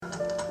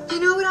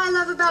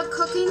love about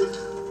cooking?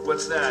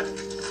 What's that?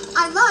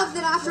 I love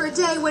that after a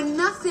day when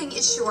nothing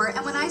is sure,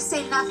 and when I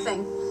say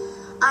nothing,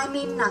 I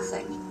mean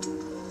nothing,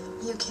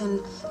 you can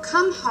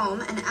come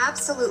home and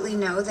absolutely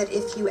know that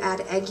if you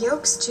add egg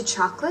yolks to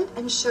chocolate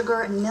and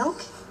sugar and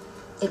milk,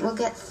 it will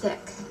get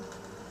thick.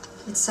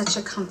 It's such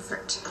a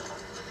comfort.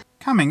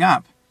 Coming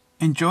up,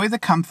 enjoy the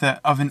comfort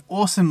of an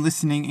awesome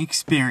listening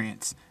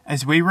experience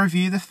as we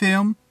review the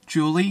film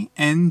Julie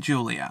and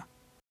Julia.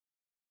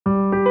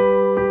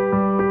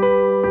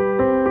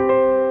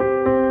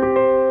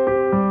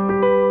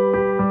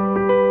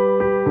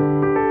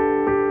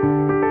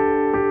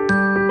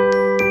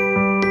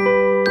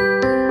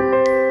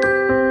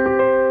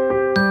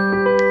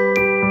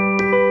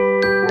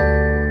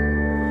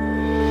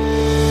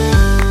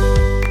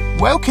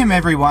 Welcome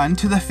everyone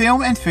to the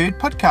Film and Food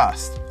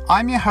Podcast.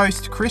 I'm your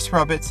host Chris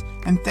Roberts,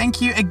 and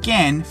thank you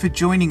again for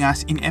joining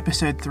us in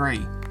episode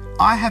 3.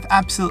 I have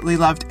absolutely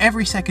loved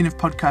every second of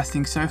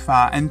podcasting so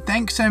far, and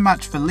thanks so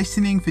much for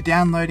listening, for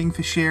downloading,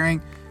 for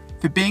sharing,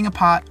 for being a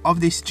part of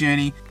this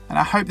journey, and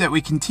I hope that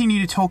we continue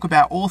to talk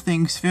about all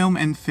things film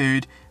and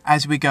food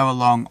as we go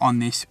along on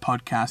this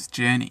podcast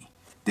journey.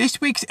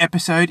 This week's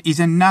episode is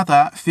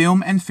another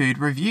film and food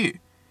review.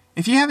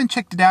 If you haven't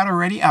checked it out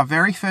already, our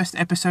very first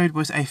episode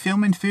was a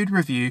film and food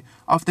review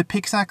of the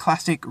Pixar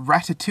classic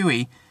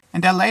Ratatouille,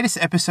 and our latest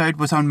episode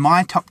was on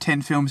my top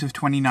 10 films of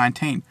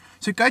 2019.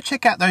 So go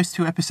check out those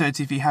 2 episodes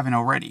if you haven't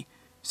already.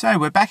 So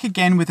we're back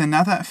again with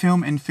another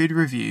film and food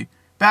review,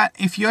 but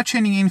if you're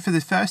tuning in for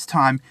the first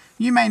time,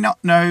 you may not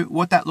know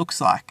what that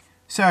looks like.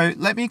 So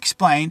let me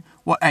explain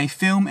what a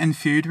film and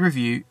food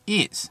review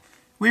is.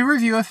 We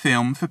review a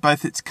film for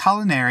both its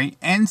culinary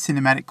and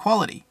cinematic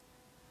quality.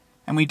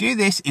 And we do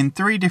this in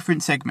 3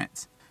 different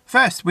segments.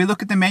 First, we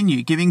look at the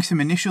menu, giving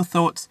some initial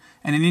thoughts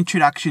and an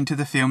introduction to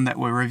the film that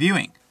we're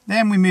reviewing.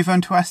 Then we move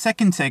on to our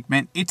second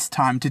segment, It's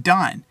Time to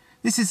Dine.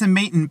 This is the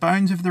meat and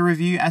bones of the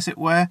review, as it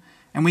were,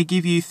 and we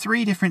give you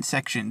 3 different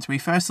sections. We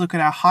first look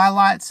at our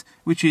highlights,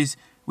 we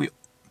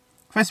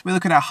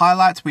look at our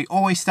highlights. We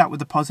always start with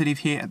the positive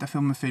here at the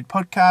Film and Food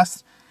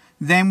Podcast.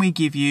 Then we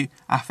give you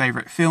our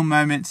favourite film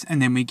moments,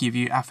 and then we give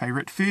you our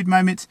favourite food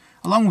moments,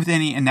 along with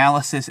any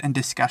analysis and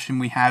discussion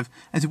we have,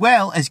 as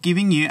well as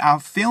giving you our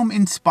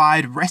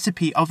film-inspired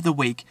recipe of the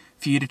week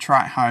for you to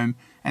try at home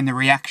and the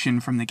reaction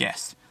from the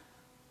guests.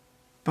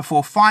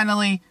 Before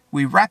finally,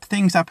 we wrap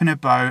things up in a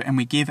bow and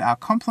we give our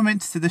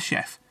compliments to the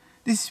chef.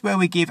 This is where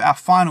we give our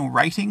final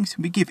ratings.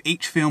 We give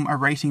each film a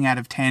rating out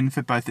of 10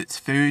 for both its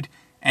food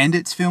and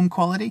its film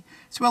quality,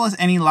 as well as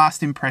any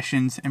last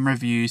impressions and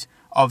reviews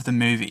of the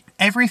movie.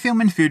 Every film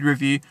and food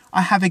review,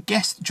 I have a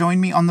guest join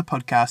me on the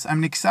podcast.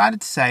 I'm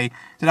excited to say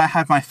that I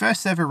have my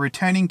first ever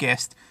returning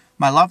guest.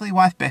 My lovely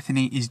wife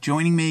Bethany is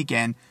joining me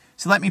again,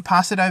 so let me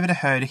pass it over to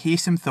her to hear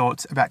some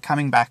thoughts about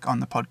coming back on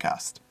the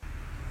podcast.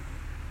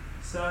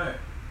 So,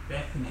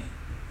 Bethany.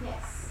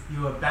 Yes.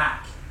 You are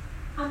back.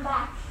 I'm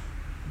back.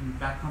 You're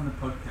back on the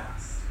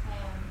podcast. I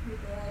am with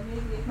a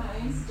movie of my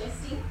own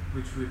suggesting.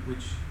 Which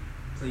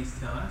please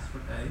tell us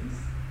what that is.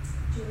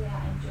 Julia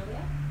and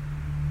Julia.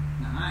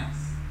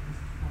 Nice.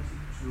 What's it?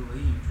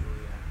 Julie and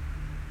Julia.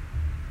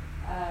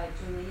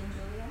 Julie and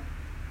Julia.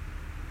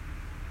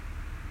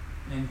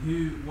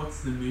 And what's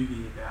the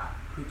movie about?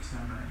 Quick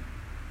summary.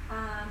 Do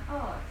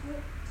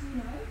you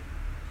know?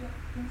 Do you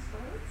want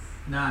spoilers?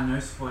 Nah, no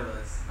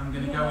spoilers. I'm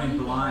going to go in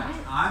blind.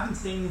 Right? I haven't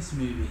seen this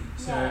movie,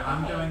 so yeah,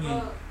 I'm okay. going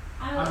in.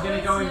 I'm going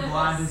to go in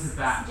blind as a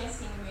bat.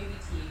 Suggesting a movie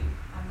to you.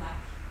 I'm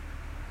like,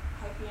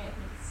 hope you don't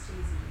think it's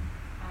cheesy.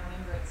 I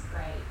remember it's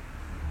great.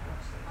 I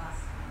watched it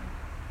last time.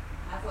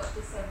 I've watched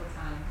it several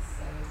times,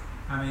 so.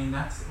 I mean,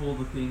 that's all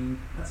the thing.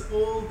 That's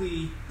all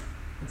the.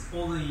 Good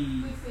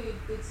food,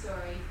 good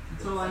story.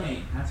 That's all I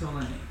need. That's all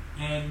I need.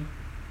 And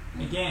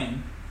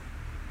again,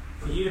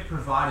 for you to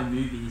provide a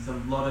movie is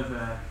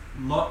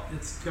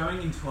it's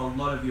going into a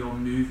lot of your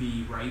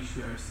movie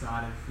ratio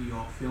side of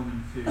your film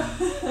and food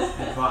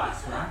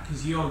advice, right?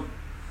 Because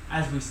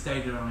as we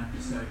stated on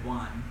episode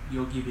 1,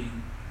 you're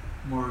giving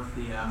more of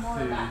the more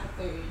food. About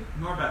the food.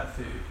 More about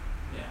the food,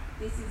 yeah.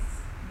 This is,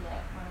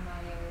 one of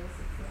my areas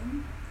of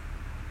film.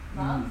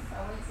 Love,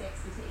 I wouldn't say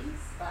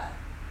expertise, but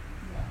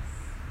yes.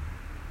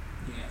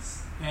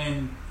 Yes.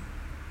 And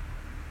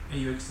are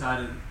you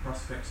excited at the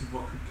prospects of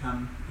what could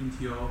come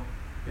into your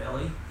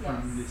belly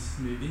from this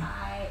movie?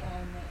 I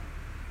am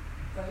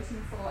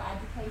advocating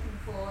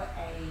for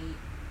a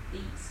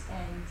beet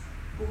and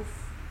beef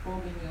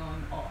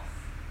bourguignon off.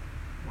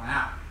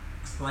 Wow.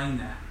 Explain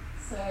that.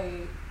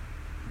 So,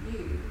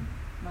 you,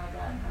 my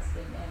darling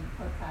husband and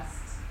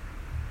podcast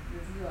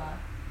reviewer,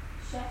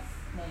 chef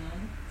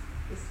man,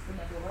 Christopher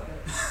Neville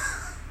Roberts,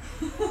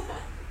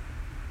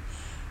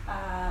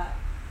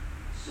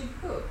 should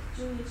cook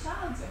Julia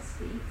Child's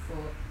recipe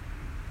for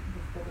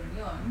beef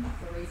bourguignon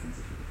for reasons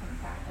which will become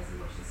apparent as we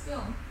watch this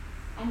film.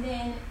 And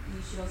then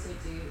you should also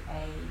do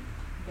a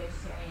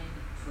vegetarian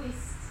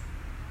twist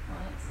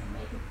on it and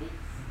make a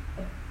beet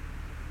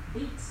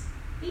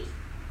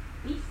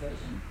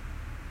version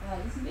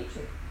using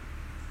beetroot.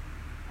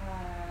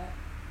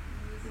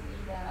 Using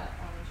either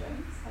Anna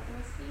Jones has a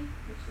recipe,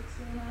 which which looks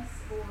really nice,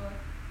 or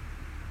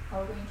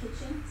Whole Green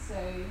Kitchen. So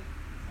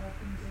I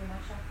can do a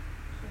mashup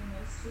between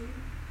those two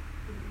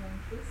with a young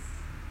twist.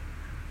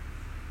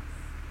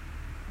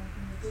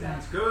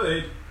 Sounds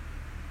good.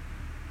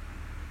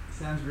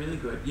 Sounds really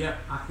good. Yep,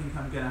 I think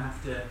I'm gonna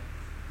have to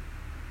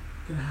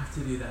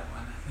do that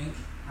one. I think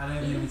I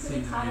don't even see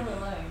the title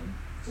alone,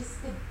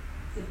 just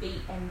the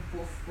beet and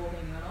boeuf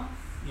bourguignon off.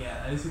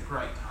 Yeah, that is a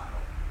great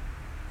title.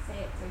 Say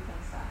it 3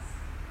 times fast.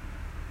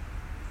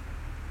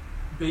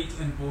 Beet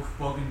and boeuf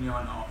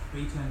bourguignon off.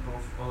 Beet and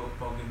boeuf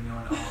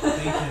bourguignon off.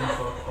 Beet and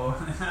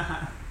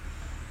boeuf.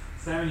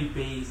 So many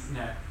B's. No.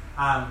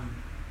 Yeah,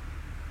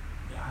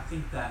 I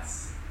think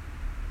that's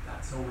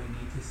all we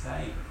need to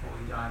say before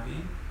we dive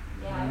in.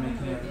 Yeah, When I we don't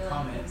make any reveal other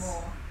comments,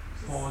 more.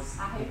 Pause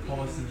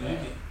the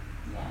movie.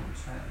 Yeah. We'll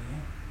chat at the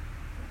end.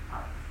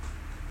 Alright.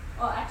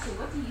 Oh, actually,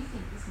 what do you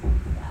think this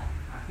movie's about?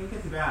 I think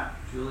it's about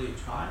Julia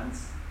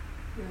Childs,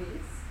 Who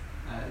is?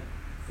 a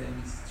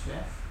famous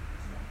chef,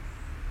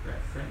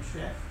 French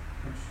chef.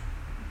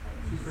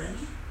 She's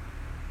French?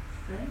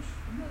 French?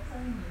 I'm not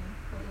telling you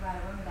what you're right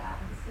or wrong about.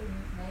 I'm just giving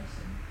you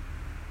information.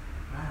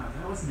 Wow,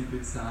 that wasn't a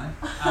good sign.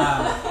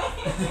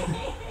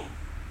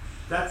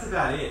 That's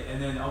about it.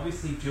 And then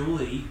obviously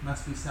Julie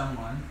must be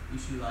someone.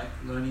 Is she like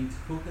learning to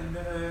cook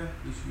under her?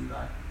 Is she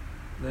like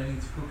learning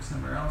to cook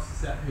somewhere else?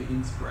 Is that her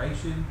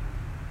inspiration?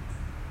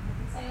 You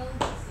can say all of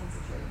those things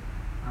are true.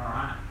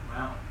 Alright,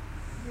 well,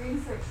 You're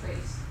in for a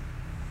treat.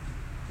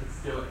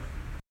 let's do it.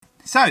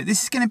 So,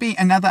 this is going to be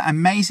another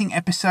amazing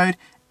episode,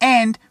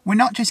 and we're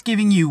not just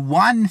giving you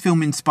one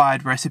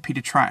film-inspired recipe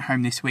to try at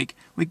home this week,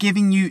 we're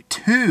giving you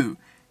 2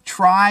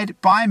 tried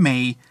by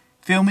me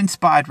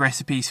film-inspired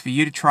recipes for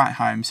you to try at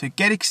home. So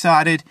get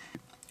excited.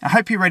 I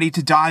hope you're ready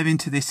to dive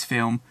into this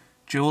film,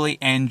 Julie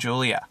and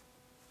Julia.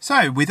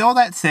 So, with all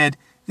that said,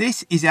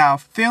 this is our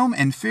film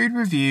and food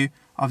review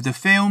of the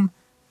film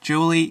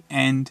Julie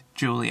and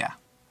Julia.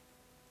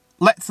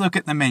 Let's look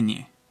at the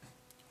menu.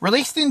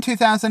 Released in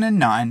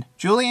 2009,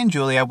 Julie and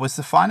Julia was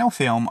the final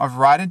film of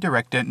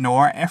writer-director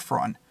Nora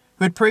Ephron,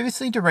 who had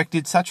previously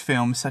directed such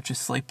films such as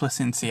Sleepless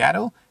in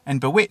Seattle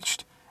and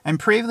Bewitched, and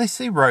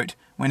previously wrote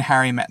When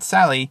Harry Met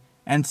Sally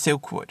and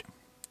Silkwood.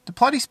 The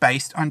plot is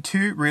based on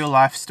 2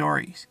 real-life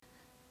stories.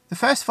 The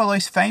first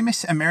follows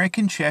famous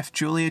American chef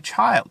Julia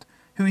Child,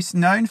 who is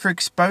known for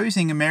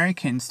exposing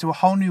Americans to a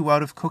whole new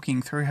world of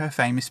cooking through her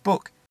famous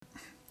book.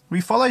 We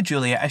follow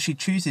Julia as she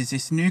chooses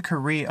this new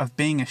career of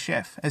being a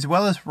chef, as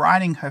well as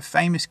writing her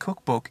famous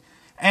cookbook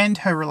and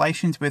her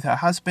relations with her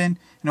husband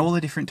and all the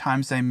different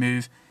times they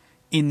move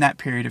in that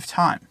period of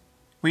time.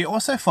 We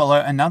also follow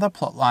another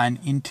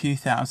plotline in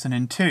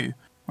 2002,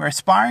 where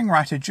aspiring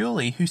writer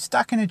Julie, who's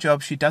stuck in a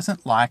job she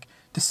doesn't like,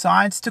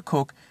 decides to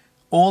cook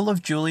all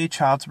of Julia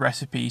Child's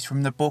recipes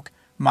from the book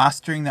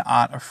Mastering the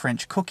Art of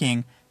French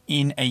Cooking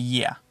in a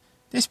year.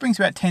 This brings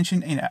about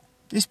tension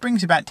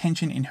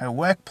in her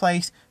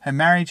workplace, her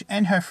marriage,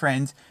 and her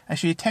friends as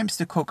she attempts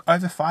to cook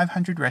over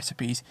 500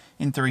 recipes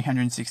in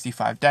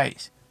 365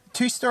 days. The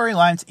 2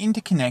 storylines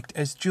interconnect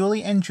as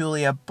Julie and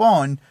Julia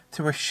bond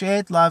through a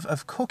shared love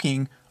of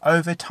cooking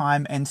over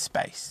time and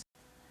space.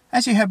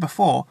 As you heard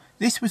before,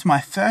 this was my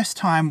first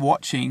time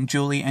watching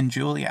Julie and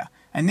Julia,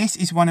 and this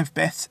is one of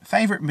Beth's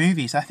favourite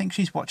movies. I think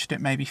she's watched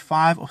it maybe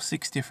 5 or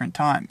 6 different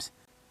times.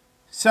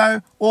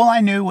 So, all I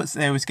knew was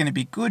there was going to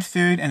be good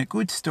food and a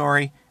good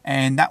story,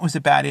 and that was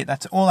about it.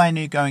 That's all I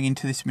knew going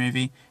into this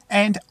movie,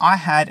 and I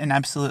had an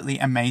absolutely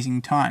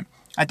amazing time.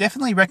 I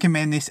definitely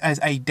recommend this as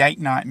a date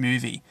night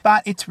movie,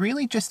 but it's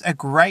really just a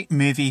great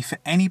movie for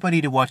anybody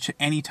to watch at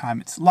any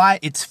time. It's light,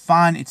 it's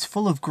fun, it's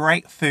full of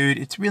great food,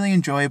 it's really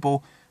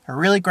enjoyable, a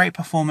really great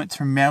performance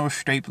from Meryl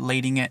Streep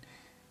leading it.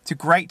 It's a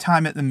great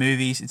time at the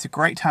movies, it's a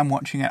great time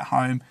watching at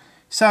home.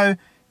 So,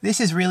 this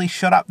is really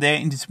shot up there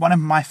and it's one of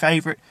my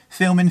favourite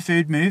film and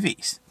food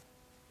movies.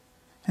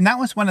 And that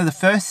was one of the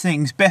first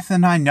things Beth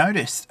and I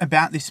noticed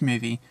about this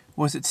movie,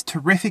 was its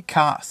terrific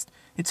cast.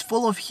 It's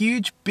full of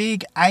huge,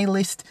 big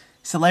A-list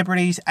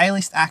celebrities,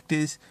 A-list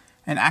actors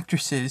and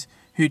actresses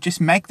who just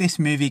make this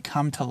movie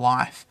come to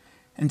life.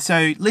 And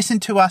so listen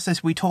to us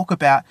as we talk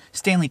about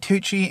Stanley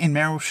Tucci and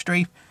Meryl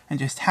Streep and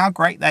just how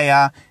great they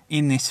are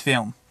in this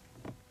film.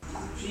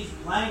 She's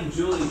playing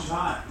Julie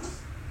Childs.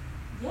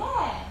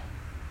 Yeah.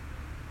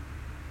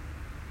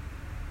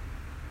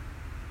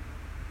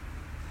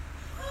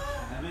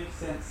 That makes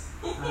sense.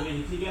 I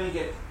mean, if you're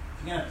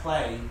gonna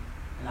play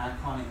an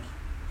iconic,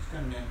 she's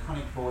got an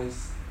iconic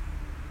voice.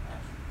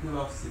 Who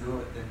else to do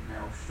it than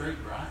Meryl Streep,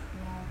 right?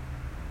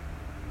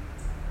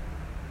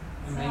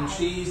 Yeah. I mean,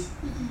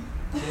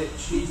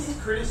 she's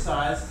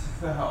criticised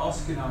for her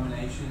Oscar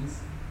nominations.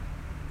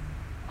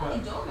 I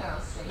adore Meryl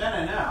Streep. No.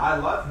 I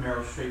love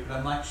Meryl Streep, but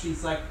I'm like,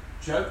 she's like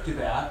joked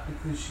about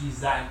because she's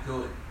that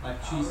good.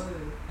 Like she's. So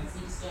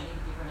you just don't need to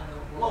give her another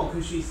award. Well,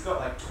 because she's got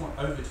like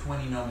over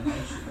 20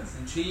 nominations,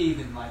 and she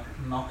even like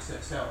mocks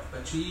herself,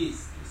 but she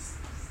is just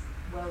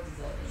well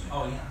deserving.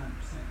 Oh yeah,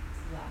 100%.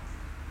 Yeah.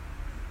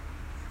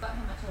 But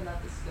how much I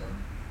love this film.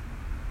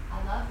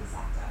 I love this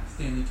actor.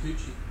 Stanley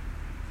Tucci.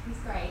 He's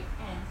great,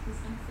 and he's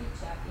going to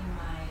feature in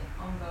my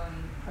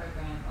ongoing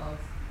program of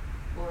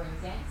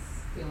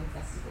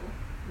Festival.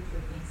 We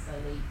drove things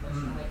slowly,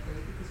 watching our way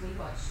through, because we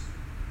watched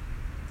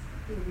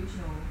the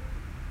original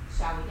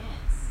Shall We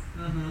Dance,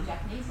 the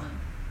Japanese one.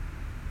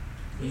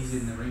 He's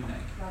in the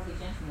remake. Lovely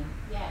gentleman,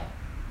 yeah,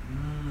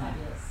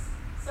 fabulous,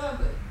 so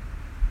good.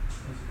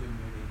 That's a good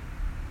movie.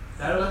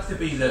 That'll have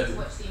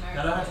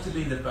to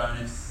be the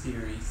bonus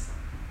series.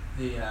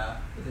 The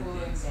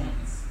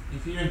dance.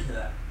 If you're into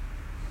that.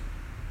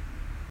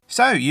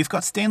 So you've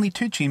got Stanley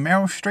Tucci,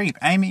 Meryl Streep,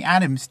 Amy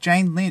Adams,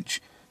 Jane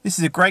Lynch. This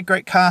is a great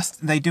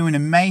cast. They do an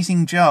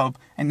amazing job,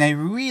 and they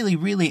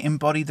really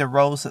embody the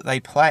roles that they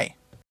play.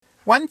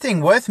 One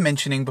thing worth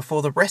mentioning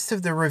before the rest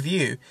of the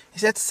review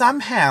is that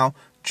somehow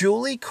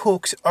Julie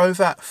cooks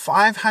over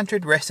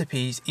 500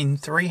 recipes in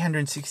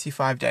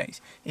 365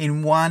 days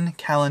in one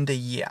calendar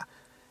year.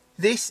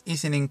 This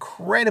is an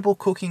incredible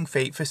cooking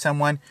feat for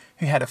someone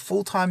who had a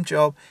full-time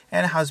job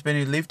and a husband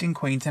who lived in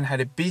Queensland, had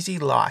a busy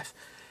life.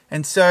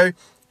 And so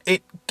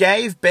it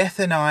gave Beth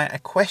and I a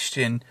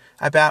question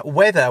about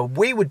whether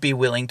we would be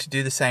willing to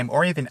do the same,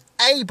 or even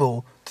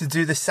able to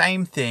do the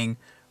same thing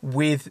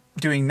with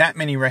doing that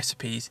many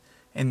recipes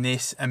in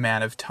this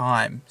amount of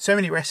time. So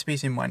many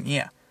recipes in 1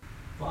 year.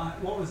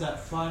 What was that?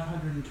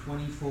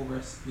 524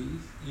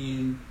 recipes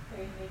in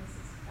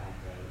 365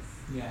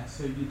 days. Yeah,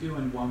 so you're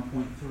doing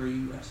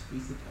 1.3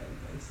 recipes a day,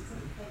 basically.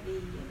 It's a heavy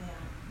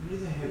amount. It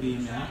is a heavy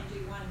amount.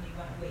 You try and do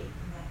one a week,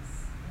 and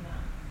that's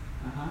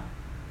enough.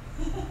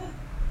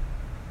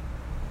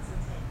 It's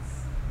intense.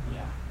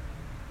 Yeah.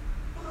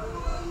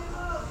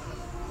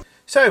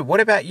 So, what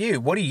about you?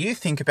 What do you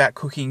think about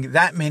cooking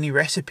that many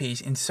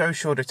recipes in so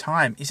short a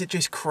time? Is it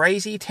just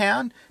crazy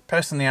town?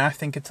 Personally, I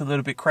think it's a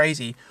little bit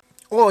crazy.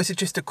 Or is it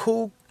just a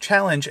cool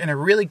challenge and a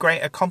really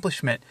great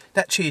accomplishment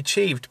that she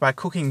achieved by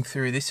cooking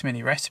through this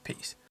many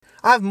recipes?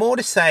 I have more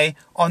to say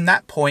on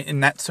that point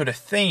and that sort of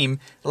theme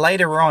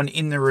later on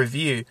in the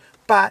review,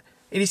 but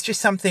it is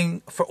just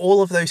something for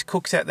all of those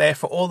cooks out there,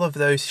 for all of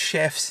those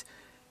chefs.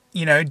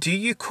 You know, do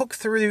you cook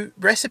through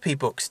recipe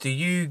books? Do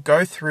you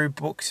go through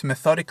books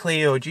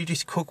methodically, or do you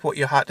just cook what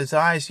your heart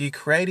desires? Are you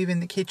creative in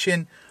the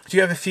kitchen? Do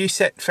you have a few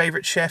set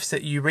favourite chefs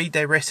that you read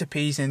their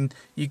recipes and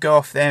you go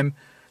off them?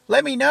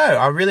 Let me know.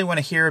 I really want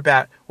to hear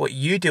about what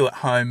you do at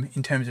home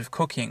in terms of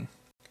cooking.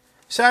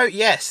 So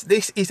yes,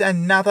 this is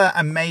another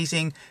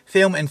amazing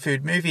film and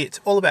food movie.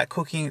 It's all about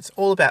cooking. It's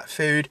all about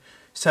food.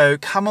 So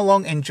come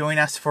along and join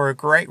us for a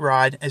great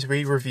ride as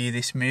we review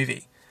this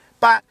movie.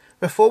 But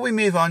before we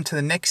move on to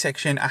the next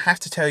section, I have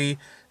to tell you,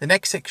 the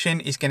next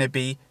section is going to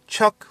be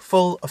chock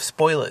full of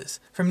spoilers.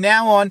 From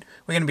now on,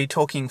 we're going to be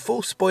talking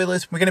full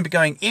spoilers. We're going to be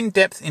going in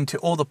depth into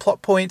all the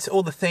plot points,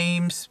 all the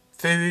themes,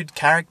 food,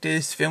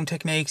 characters, film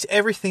techniques,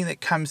 everything that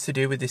comes to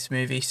do with this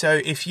movie.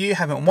 So if you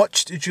haven't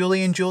watched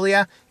Julie and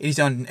Julia, it is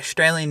on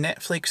Australian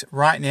Netflix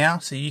right now,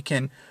 so you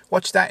can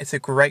watch that. It's a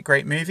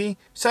great movie.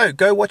 So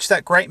go watch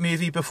that great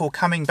movie before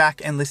coming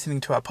back and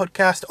listening to our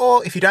podcast.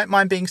 Or if you don't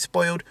mind being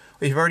spoiled,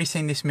 or you've already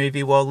seen this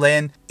movie, well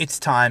then it's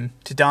time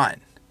to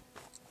dine.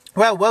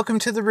 Well, welcome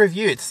to the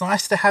review. It's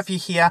nice to have you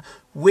here.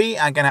 We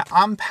are going to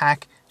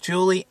unpack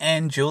Julie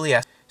and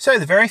Julia. So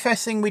the very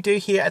first thing we do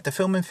here at the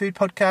Film and Food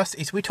Podcast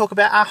is we talk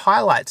about our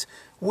highlights.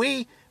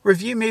 We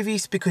review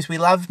movies because we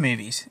love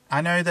movies.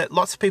 I know that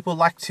lots of people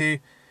like to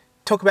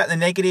talk about the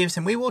negatives,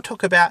 and we will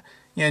talk about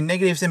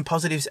negatives and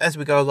positives as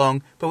we go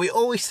along, but we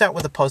always start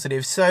with the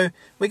positives. So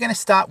we're going to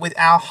start with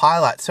our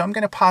highlights. So I'm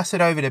going to pass it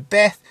over to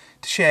Beth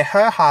to share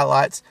her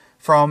highlights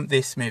from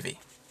this movie.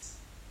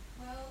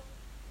 Well,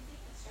 the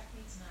thing that struck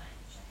me tonight,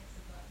 which I had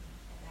forgotten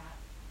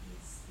about,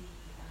 is the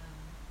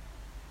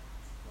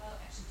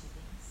actually two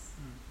things.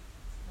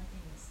 One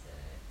thing was the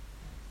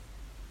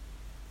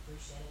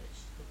bruschetta that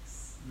she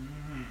cooks.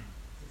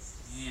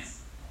 It's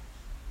just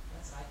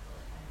that's what I call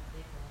it. I don't know what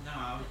they call it.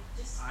 No,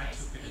 I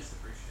took it as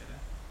the bruschetta.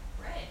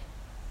 Bread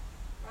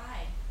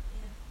fried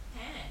in a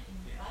pan in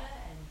butter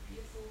and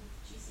beautiful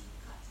juicy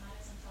cut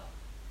tomatoes on top.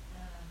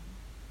 I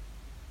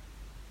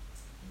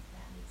think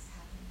that needs to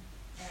happen.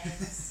 And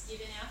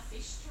given our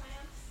fish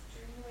triumph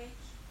during the week,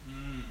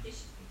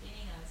 fish at the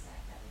beginning, I was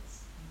like, that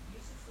looks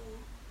beautiful.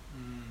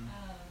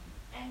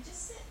 And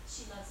just that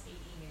she loves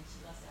eating and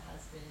she loves her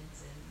husband,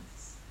 and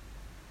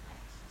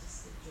like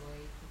just the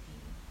joy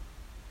cooking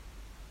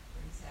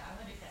brings her. I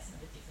wonder if that's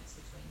another difference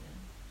between them,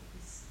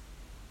 because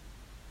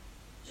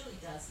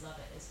Julie does love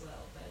it as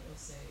well, but it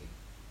also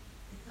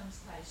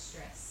becomes quite a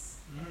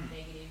stress and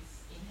negative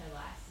in her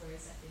life,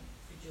 whereas I think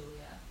for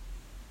Julia,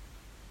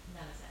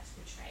 none of that's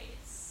portrayed.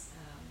 It's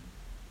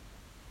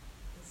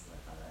there's a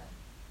lot of other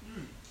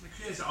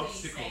There's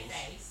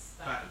obstacles,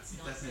 but it's it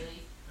not doesn't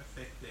really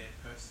affect their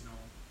personal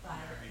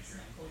marriage it's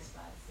or not anything. caused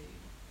by the food.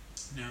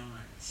 No.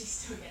 She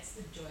still gets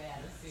the joy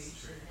out of That's food. She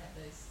true. doesn't have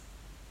those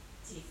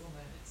tearful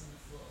moments on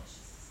the floor.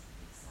 She's just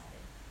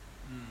excited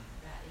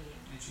about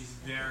eating. And she's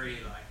very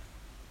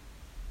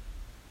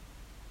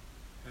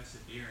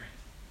perseverant.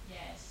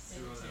 Yeah, she's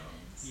so through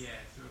determined.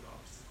 through the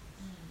obstacles.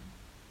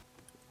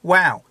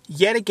 Wow,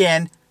 yet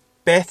again,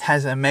 Beth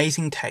has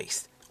amazing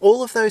taste.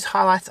 All of those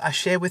highlights I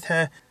share with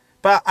her,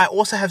 but I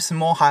also have some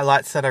more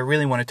highlights that I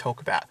really want to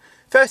talk about.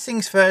 First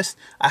things first,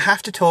 I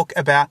have to talk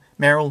about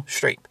Meryl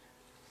Streep.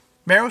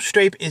 Meryl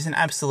Streep is an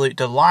absolute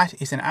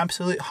delight, is an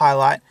absolute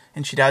highlight,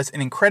 and she does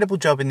an incredible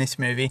job in this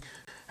movie.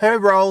 Her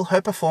role,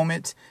 her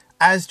performance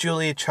as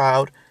Julia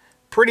Child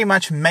pretty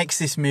much makes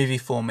this movie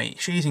for me.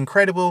 She's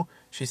incredible,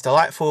 she's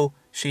delightful,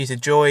 she's a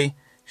joy,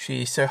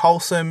 she's so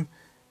wholesome,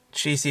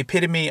 she's the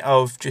epitome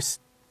of just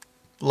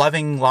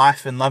loving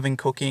life and loving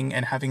cooking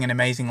and having an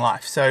amazing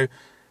life. So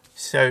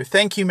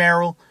thank you,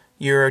 Meryl.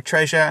 You're a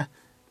treasure.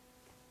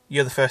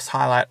 You're the first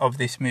highlight of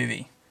this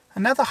movie.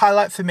 Another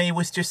highlight for me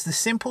was just the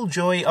simple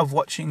joy of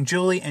watching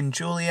Julie and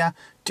Julia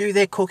do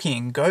their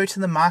cooking, go to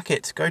the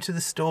markets, go to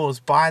the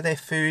stores, buy their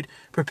food,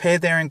 prepare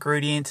their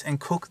ingredients and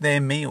cook their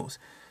meals.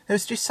 There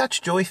was just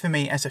such joy for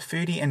me as a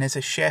foodie and as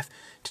a chef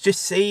to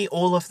just see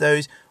all of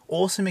those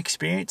awesome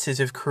experiences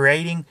of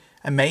creating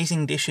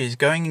amazing dishes,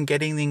 going and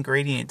getting the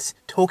ingredients,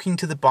 talking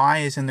to the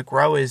buyers and the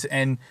growers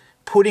and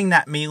putting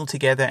that meal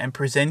together and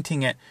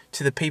presenting it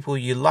to the people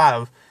you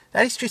love.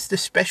 That is just the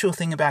special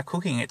thing about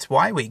cooking. It's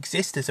why we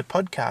exist as a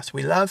podcast.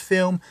 We love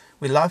film,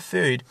 we love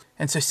food.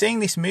 And so seeing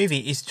this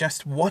movie is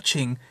just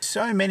watching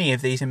so many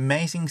of these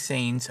amazing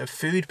scenes of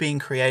food being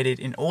created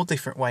in all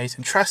different ways.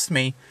 And trust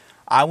me,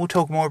 I will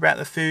talk more about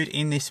the food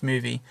in this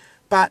movie.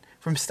 But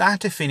from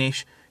start to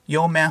finish,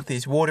 your mouth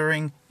is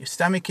watering, your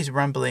stomach is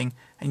rumbling,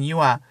 and you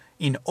are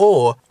in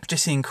awe of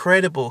just the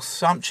incredible,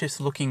 sumptuous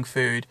looking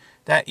food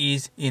that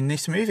is in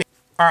this movie.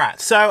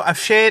 Alright, so I've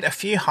shared a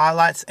few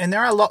highlights and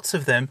there are lots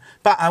of them,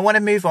 but I want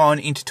to move on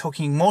into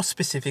talking more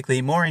specifically,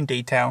 more in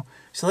detail.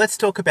 So let's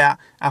talk about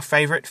our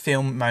favourite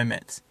film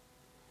moments.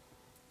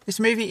 This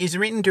movie is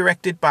written and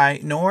directed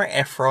by Nora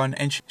Ephron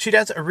and she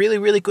does a really,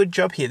 really good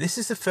job here. This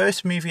is the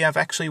first movie I've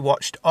actually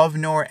watched of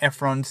Nora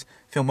Ephron's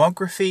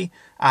filmography.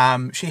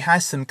 She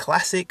has some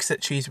classics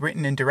that she's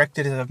written and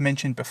directed, as I've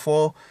mentioned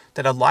before,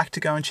 that I'd like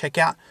to go and check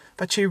out.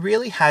 But she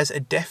really has a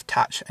deft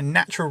touch, a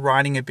natural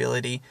writing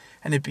ability,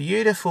 and a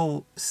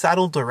beautiful,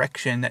 subtle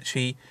direction that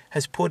she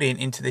has put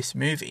into this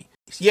movie.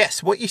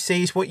 Yes, what you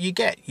see is what you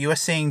get. You are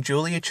seeing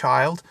Julia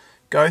Child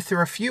go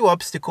through a few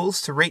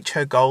obstacles to reach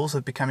her goals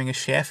of becoming a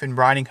chef and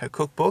writing her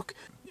cookbook.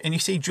 And you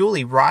see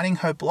Julie writing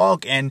her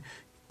blog and,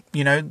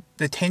 you know,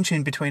 the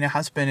tension between her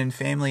husband and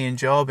family and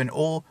job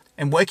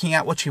and working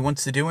out what she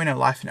wants to do in her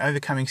life and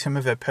overcoming some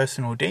of her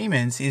personal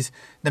demons is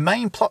the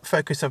main plot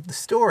focus of the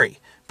story.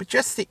 But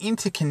just the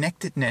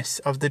interconnectedness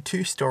of the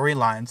two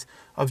storylines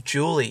of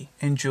Julie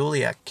and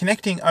Julia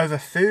connecting over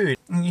food.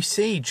 And you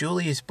see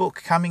Julia's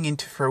book coming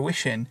into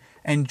fruition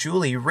and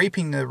Julie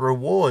reaping the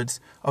rewards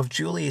of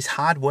Julia's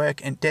hard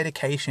work and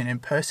dedication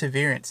and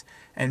perseverance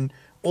and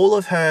all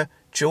of her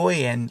joy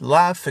and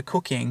love for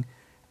cooking.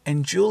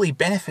 And Julie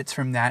benefits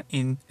from that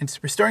in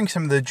restoring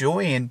some of the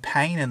joy and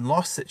pain and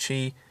loss that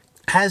she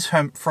has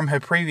from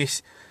her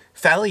previous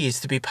failures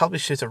to be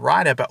published as a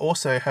writer, but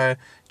also her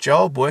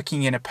job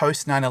working in a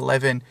post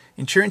 9/11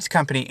 insurance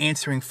company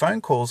answering phone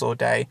calls all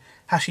day,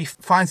 how she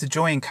finds the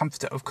joy and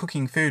comfort of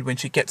cooking food when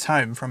she gets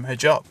home from her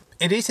job.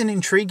 It is an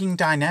intriguing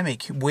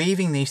dynamic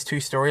weaving these two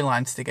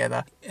storylines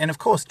together. And of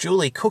course,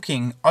 Julie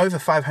cooking over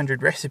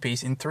 500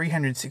 recipes in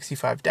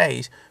 365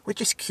 days. We're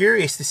just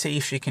curious to see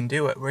if she can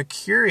do it. We're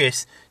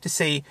curious to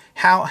see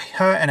how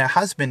her and her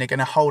husband are going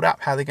to hold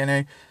up, how they're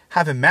going to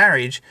have a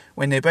marriage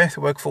when they both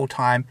work full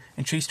time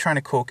and she's trying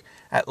to cook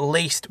at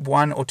least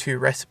 1 or 2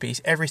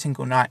 recipes every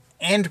single night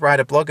and write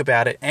a blog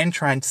about it and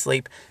try and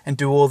sleep and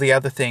do all the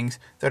other things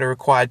that are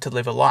required to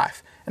live a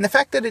life. And the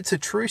fact that it's a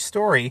true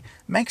story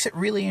makes it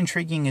really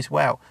intriguing as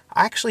well.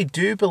 I actually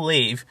do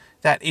believe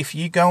that if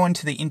you go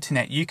onto the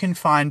internet, you can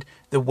find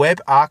the web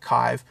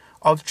archive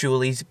of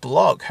Julie's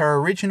blog, her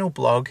original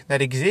blog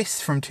that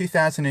exists from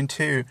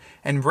 2002,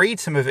 and read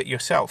some of it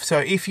yourself. So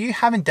if you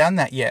haven't done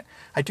that yet,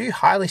 I do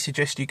highly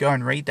suggest you go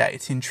and read that.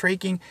 It's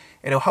intriguing.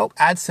 It'll help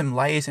add some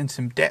layers and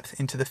some depth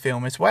into the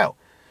film as well.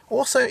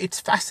 Also, it's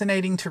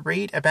fascinating to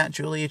read about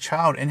Julia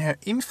Child and her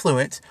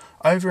influence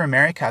over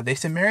America.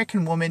 This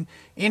American woman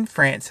in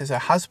France, as her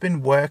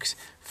husband works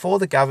for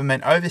the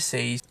government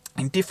overseas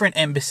in different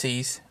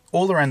embassies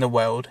all around the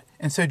world.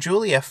 And so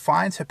Julia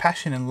finds her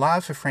passion and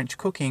love for French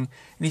cooking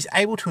and is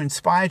able to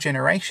inspire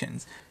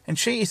generations. And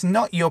she is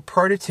not your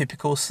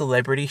prototypical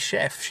celebrity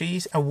chef.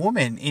 She's a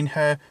woman in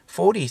her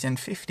 40s and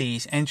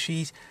 50s, and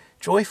she's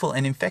joyful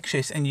and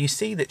infectious, and you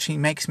see that she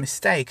makes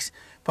mistakes.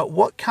 But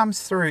what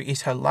comes through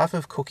is her love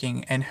of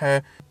cooking and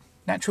her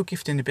natural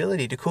gift and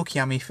ability to cook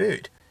yummy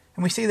food.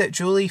 And we see that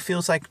Julie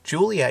feels like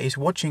Julia is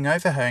watching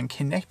over her and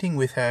connecting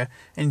with her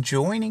and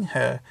joining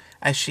her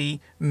as she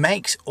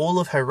makes all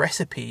of her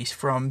recipes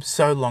from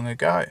so long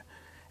ago.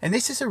 And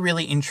this is a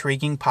really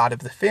intriguing part of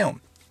the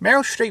film.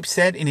 Meryl Streep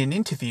said in an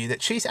interview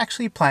that she's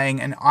actually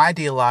playing an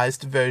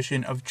idealized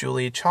version of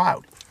Julia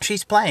Child.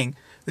 She's playing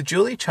the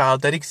Julia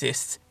Child that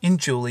exists in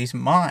Julie's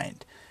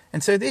mind.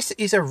 And so this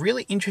is a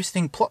really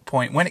interesting plot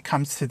point when it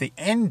comes to the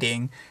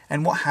ending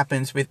and what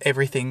happens with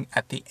everything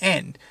at the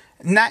end.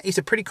 And that is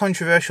a pretty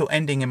controversial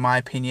ending in my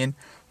opinion,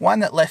 one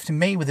that left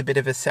me with a bit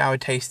of a sour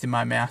taste in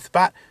my mouth,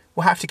 but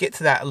we'll have to get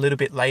to that a little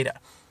bit later.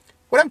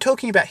 What I'm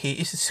talking about here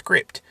is the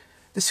script.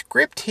 The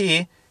script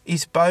here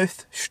is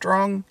both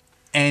strong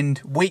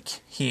and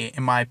weak here,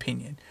 in my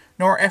opinion.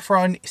 Nora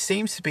Ephron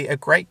seems to be a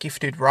great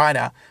gifted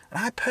writer,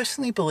 and I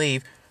personally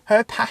believe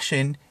her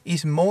passion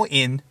is more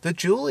in the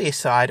Julia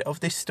side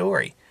of this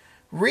story.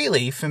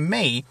 Really, for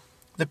me,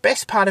 the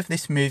best part of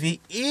this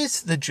movie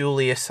is the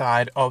Julia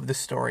side of the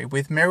story,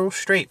 with Meryl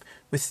Streep,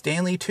 with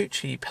Stanley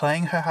Tucci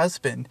playing her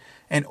husband,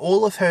 and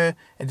all of her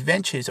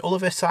adventures, all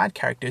of her side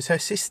characters, her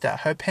sister,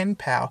 her pen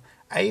pal,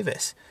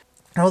 Avis,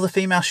 and all the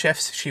female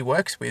chefs she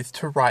works with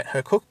to write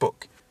her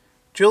cookbook.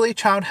 Julia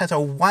Child has a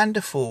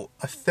wonderful,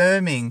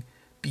 affirming,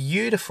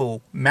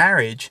 beautiful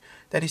marriage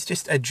that is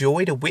just a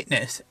joy to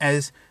witness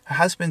as her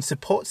husband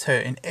supports her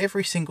in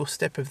every single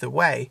step of the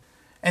way,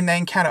 and they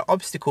encounter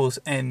obstacles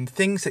and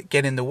things that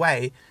get in the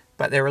way,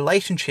 but their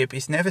relationship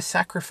is never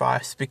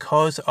sacrificed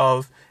because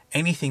of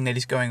anything that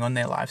is going on in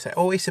their lives. They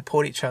always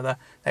support each other,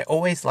 they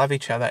always love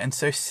each other, and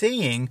so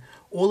seeing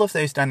all of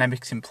those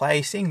dynamics in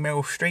play, seeing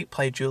Meryl Streep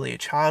play Julia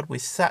Child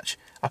with such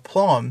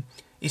aplomb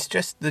is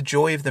just the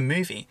joy of the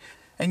movie.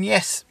 And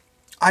yes,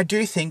 I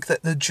do think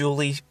that the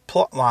Julie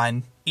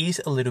plotline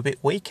is a little bit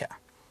weaker.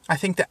 I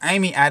think that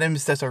Amy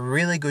Adams does a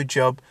really good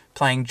job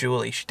playing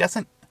Julie. She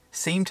doesn't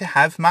seem to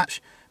have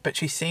much, but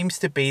she seems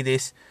to be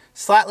this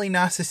slightly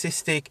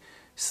narcissistic,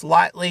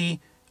 slightly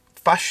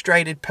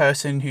frustrated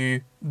person who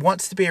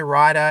wants to be a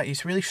writer,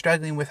 is really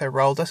struggling with her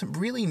role, doesn't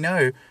really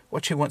know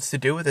what she wants to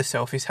do with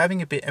herself, is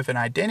having a bit of an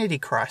identity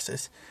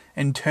crisis,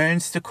 and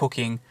turns to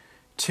cooking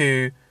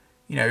to,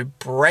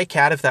 break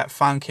out of that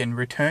funk and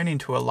return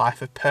into a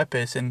life of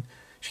purpose. And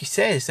she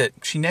says that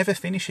she never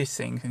finishes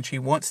things and she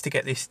wants to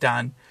get this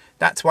done.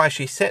 That's why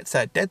she sets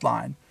that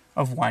deadline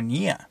of 1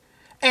 year.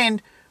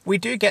 And we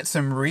do get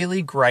some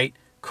really great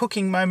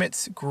cooking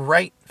moments,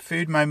 great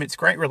food moments,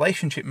 great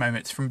relationship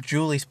moments from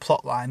Julie's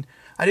plotline.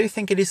 I do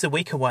think it is the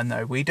weaker one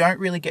though. We don't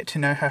really get to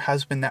know her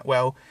husband that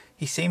well.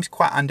 He seems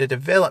quite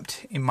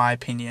underdeveloped in my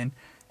opinion.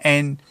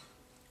 And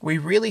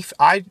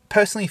I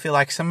personally feel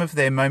like some of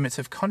their moments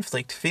of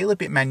conflict feel a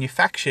bit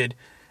manufactured,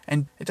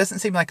 and it doesn't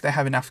seem like they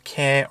have enough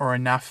care or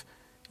enough,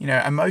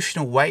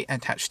 emotional weight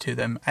attached to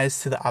them as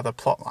to the other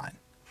plotline.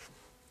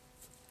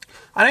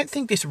 I don't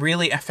think this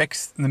really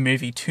affects the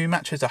movie too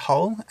much as a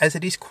whole, as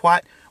it is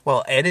quite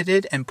well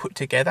edited and put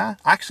together.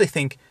 I actually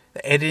think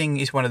the editing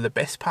is one of the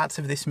best parts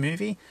of this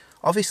movie.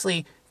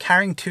 Obviously,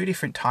 carrying two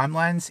different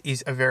timelines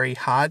is a very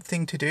hard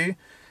thing to do,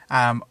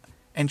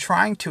 and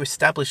trying to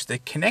establish the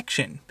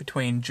connection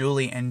between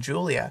Julie and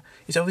Julia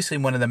is obviously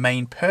one of the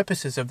main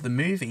purposes of the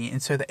movie,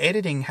 and so the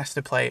editing has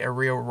to play a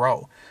real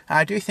role. And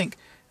I do think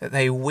that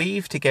they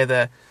weave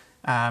together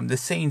the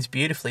scenes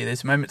beautifully.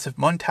 There's moments of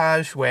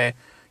montage where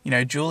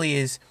Julie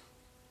is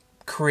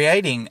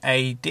creating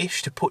a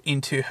dish to put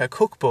into her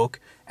cookbook,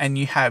 and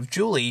you have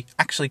Julie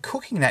actually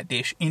cooking that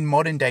dish in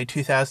modern day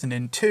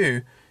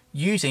 2002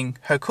 using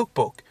her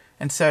cookbook.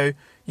 And so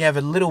you have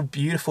a little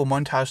beautiful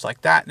montage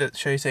like that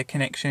shows their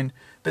connection.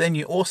 But then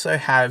you also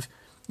have,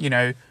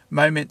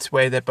 moments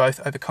where they're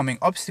both overcoming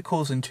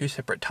obstacles in two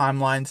separate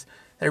timelines.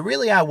 They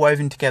really are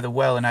woven together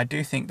well, and I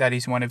do think that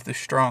is one of the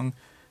strong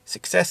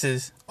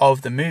successes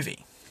of the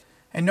movie.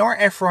 And Nora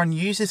Ephron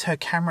uses her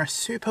camera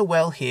super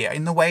well here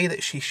in the way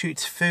that she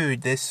shoots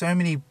food. There's so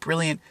many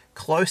brilliant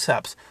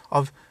close-ups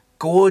of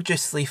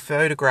gorgeously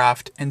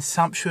photographed and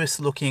sumptuous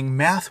looking,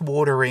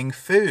 mouth-watering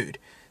food.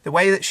 The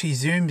way that she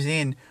zooms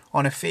in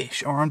on a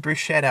fish or on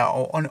bruschetta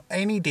or on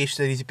any dish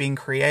that is being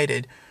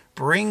created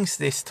brings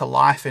this to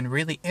life and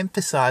really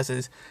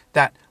emphasizes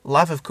that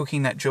love of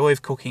cooking, that joy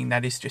of cooking.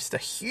 That is just a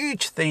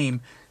huge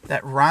theme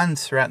that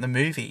runs throughout the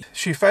movie.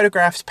 She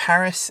photographs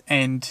Paris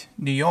and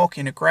New York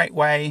in a great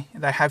way.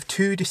 They have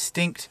two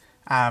distinct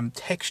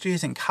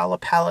textures and color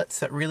palettes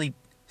that really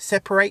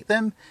separate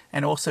them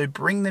and also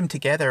bring them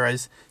together,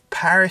 as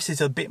Paris is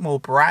a bit more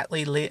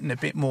brightly lit and a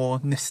bit more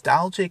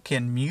nostalgic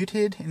and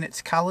muted in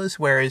its colors,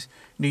 whereas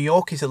New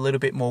York is a little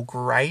bit more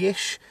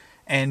grayish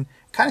and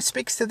kind of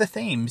speaks to the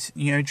themes.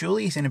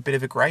 Julie's in a bit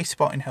of a grey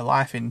spot in her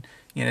life in,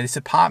 this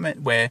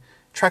apartment where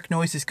truck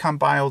noises come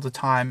by all the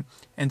time.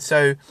 And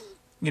so,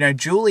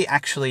 Julie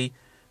actually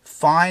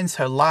finds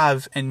her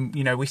love, and,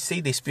 we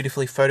see this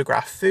beautifully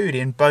photographed food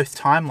in both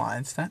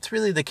timelines. That's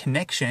really the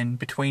connection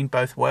between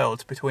both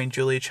worlds, between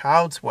Julia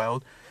Child's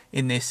world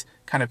in this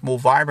kind of more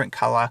vibrant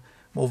colour,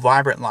 more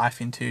vibrant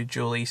life, into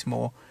Julie's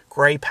more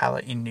grey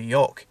palette in New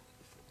York.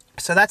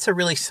 So that's a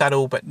really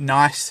subtle but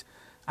nice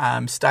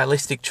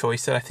stylistic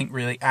choice that I think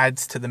really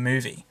adds to the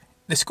movie.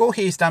 The score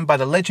here is done by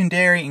the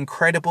legendary,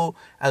 incredible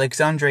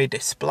Alexandre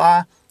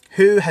Desplat,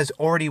 who has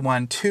already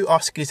won 2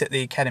 Oscars at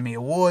the Academy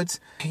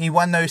Awards. He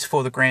won those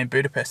for The Grand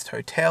Budapest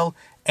Hotel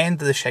and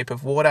The Shape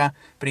of Water,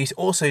 but he's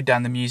also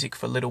done the music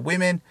for Little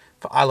Women,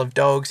 for Isle of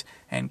Dogs,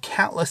 and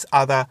countless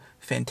other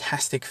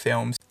fantastic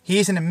films. He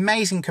is an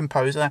amazing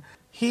composer.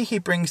 Here he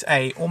brings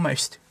a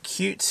almost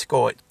cute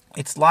score.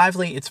 It's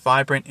lively, it's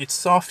vibrant, it's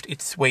soft,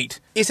 it's sweet.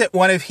 Is it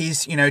one of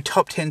his,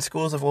 top 10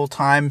 scores of all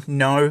time?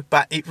 No,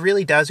 but it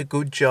really does a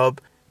good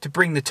job to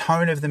bring the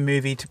tone of the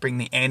movie, to bring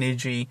the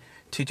energy,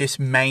 to just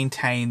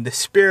maintain the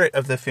spirit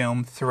of the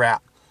film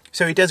throughout.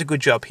 So he does a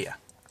good job here.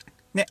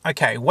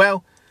 Okay,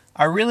 well,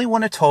 I really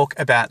want to talk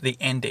about the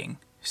ending.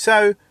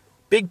 So,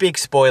 big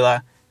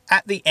spoiler,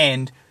 at the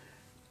end,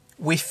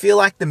 we feel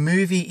like the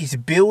movie is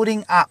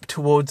building up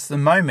towards the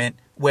moment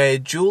where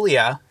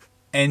Julia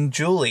and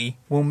Julie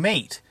will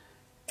meet.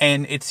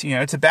 And it's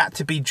about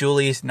to be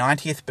Julia's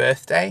 90th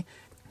birthday,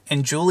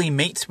 and Julie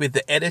meets with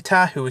the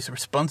editor who is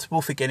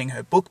responsible for getting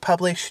her book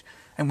published,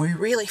 and we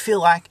really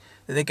feel like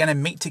that they're going to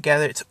meet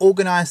together. It's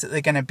organized that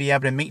they're going to be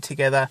able to meet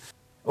together,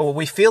 or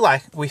we feel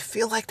like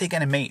they're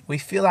going to meet. We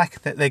feel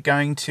like that they're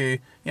going to,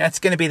 it's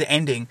going to be the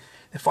ending.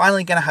 They're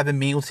finally going to have a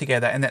meal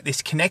together, and that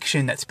this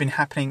connection that's been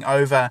happening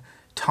over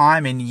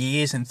time and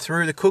years and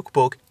through the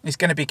cookbook is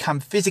going to become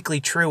physically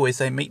true as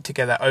they meet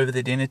together over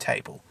the dinner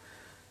table.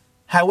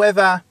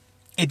 However,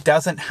 it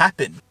doesn't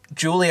happen.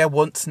 Julia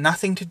wants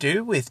nothing to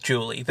do with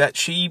Julie, that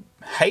she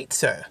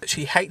hates her.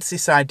 She hates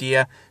this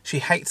idea, she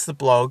hates the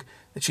blog,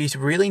 that she's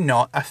really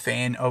not a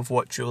fan of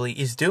what Julie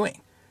is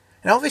doing.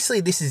 And obviously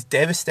this is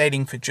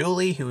devastating for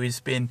Julie, who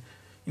has been,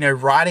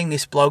 writing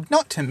this blog,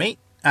 not to meet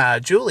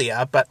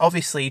Julia, but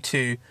obviously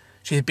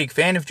she's a big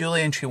fan of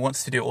Julia and she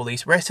wants to do all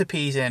these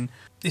recipes, and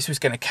this was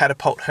going to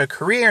catapult her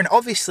career. And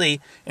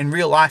obviously in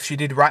real life she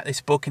did write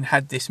this book and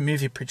had this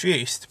movie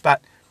produced,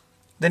 but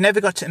they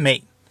never got to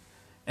meet.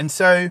 And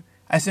so,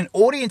 as an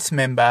audience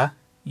member,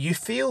 you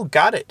feel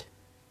gutted.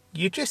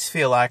 You just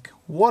feel like,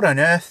 what on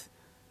earth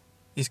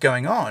is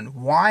going on?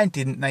 Why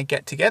didn't they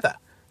get together?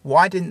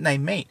 Why didn't they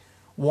meet?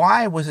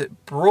 Why was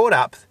it brought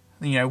up,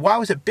 why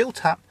was it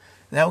built up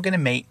that they were going to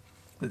meet,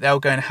 that they were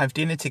going to have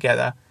dinner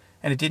together,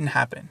 and it didn't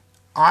happen?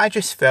 I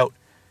just felt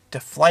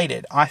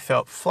deflated. I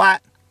felt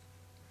flat.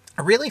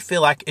 I really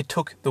feel like it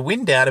took the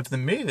wind out of the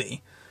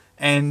movie,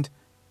 and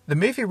the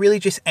movie really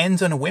just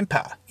ends on a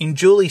whimper, in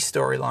Julie's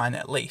storyline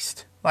at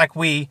least. Like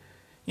we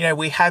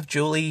have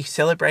Julie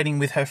celebrating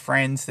with her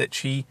friends that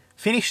she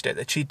finished it,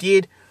 that she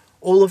did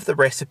all of the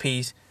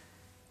recipes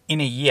in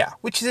a year,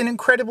 which is an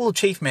incredible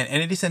achievement,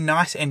 and it is a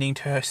nice ending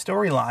to her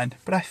storyline.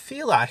 But I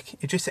feel like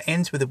it just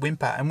ends with a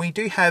whimper, and we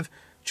do have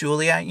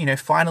Julia,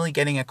 finally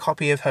getting a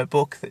copy of her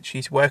book that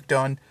she's worked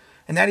on,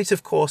 and that is,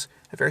 of course,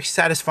 a very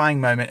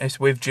satisfying moment as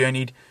we've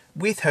journeyed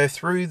with her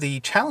through the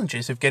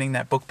challenges of getting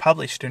that book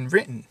published and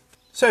written.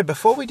 So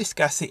before we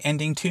discuss the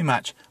ending too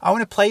much, I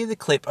want to play you the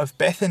clip of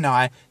Beth and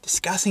I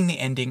discussing the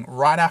ending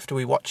right after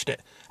we watched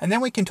it. And then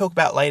we can talk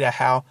about later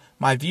how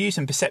my views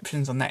and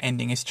perceptions on that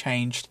ending has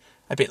changed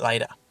a bit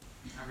later.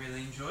 I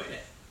really enjoyed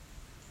it.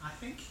 I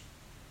think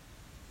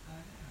I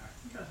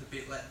was a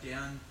bit let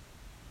down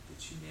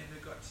that you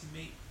never got to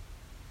meet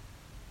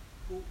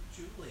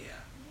Julia. Yeah.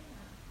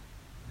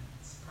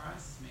 It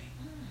surprises me.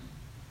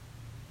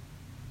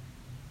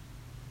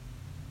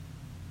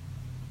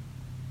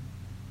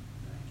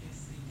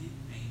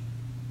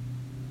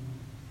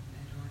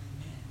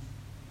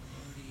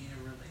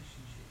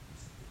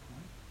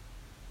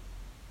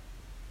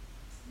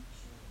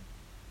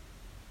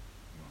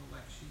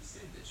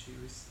 She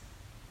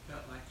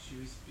felt like she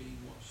was being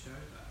watched over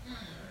by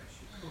her as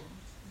she cooked.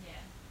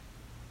 Yeah.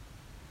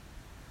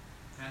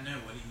 I don't know,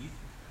 what do you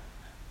think about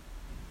that?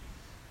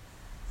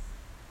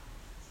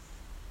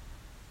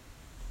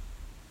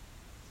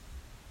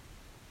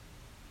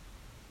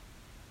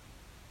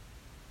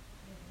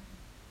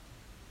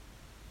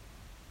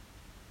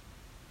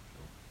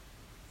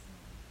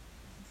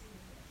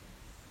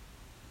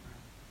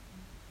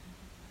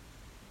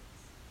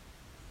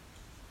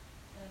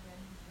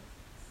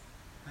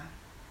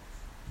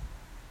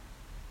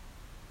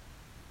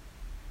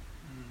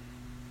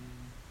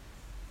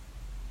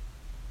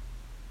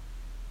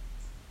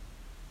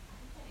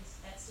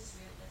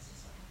 That's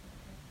just what happened.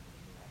 I don't think the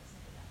movie writers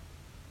made it up.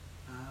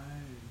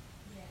 Oh.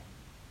 Yeah.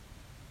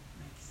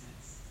 Makes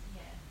sense.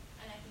 Yeah.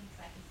 And I think,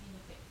 like, if you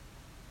look at,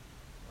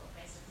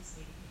 based off this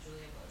movie, who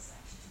Julia was,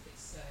 like, she took it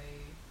so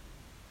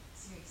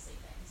seriously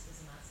that this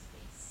was a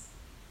masterpiece.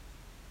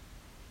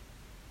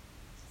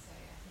 So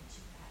I think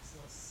she perhaps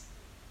was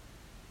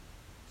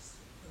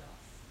just a bit put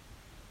off.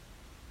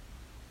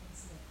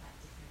 Obviously they're quite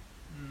different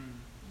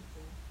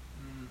people,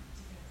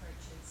 different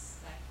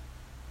approaches. Like,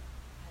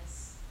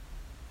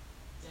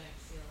 don't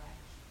feel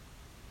like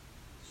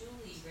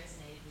Julie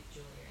resonated with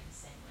Julia in the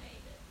same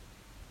way that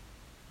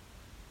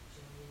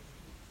Julia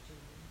did with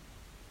Julie.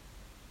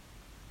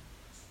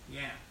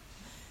 Yeah.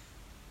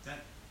 That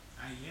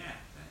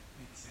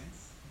makes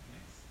sense, I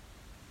guess.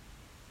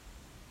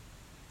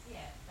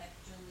 Yeah, like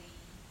Julie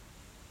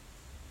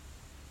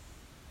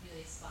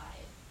really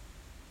aspired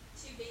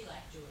to be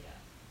like Julia.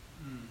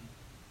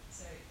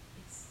 So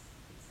it's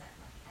that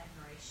like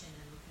admiration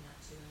and looking up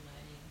to and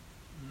learning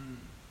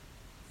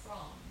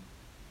from,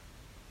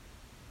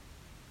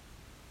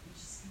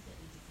 which is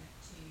completely different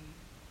to,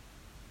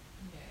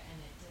 and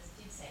it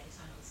did say at the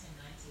time it was her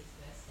 90th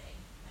birthday.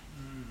 Like,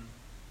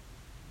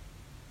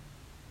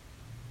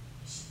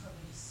 she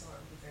probably just saw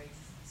it with a very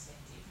different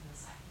perspective and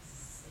was like, this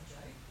is a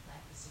joke,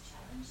 like, this is a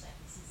challenge, like,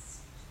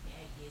 this took me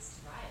 8 years to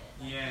write it.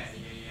 Like,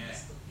 you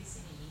just book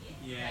this in a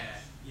year.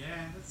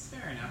 Yeah, that's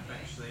fair enough,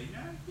 actually.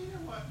 No, you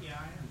know what? Yeah,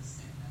 I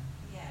understand that.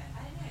 Yeah,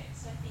 I don't know.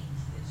 So I think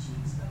that she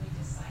was probably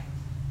just like,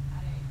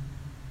 I don't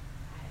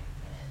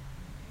get it.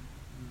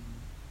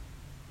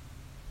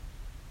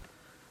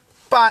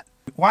 But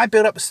why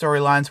build up the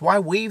storylines? Why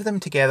weave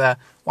them together?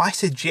 Why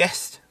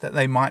suggest that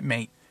they might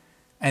meet?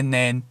 And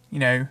then,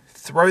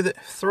 throw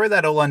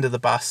that all under the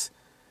bus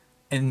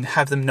and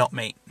have them not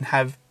meet and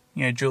have,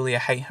 Julia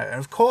hate her. And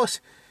of course,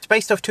 it's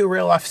based off to a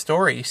real life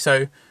story.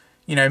 So,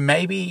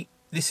 maybe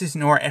this is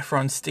Nora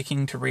Ephron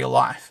sticking to real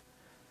life.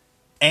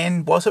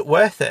 And was it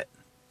worth it?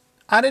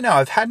 I don't know.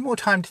 I've had more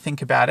time to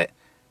think about it.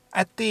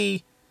 At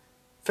the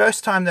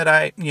first time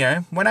that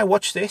when I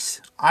watched this,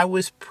 I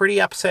was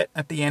pretty upset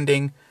at the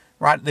ending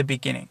right at the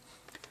beginning.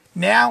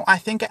 Now, I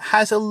think it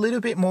has a little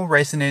bit more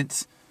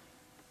resonance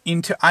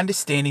into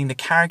understanding the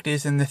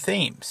characters and the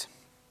themes.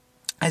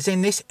 As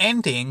in, this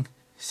ending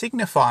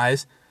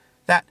signifies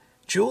that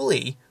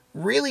Julie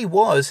really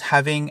was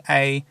having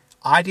a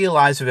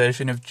idealized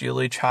version of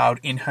Julia Child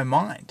in her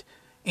mind.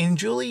 In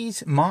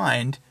Julie's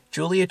mind,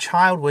 Julia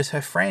Child was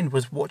her friend,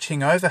 was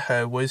watching over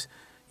her, was,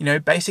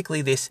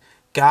 basically this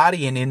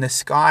guardian in the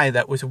sky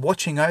that was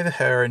watching over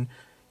her and,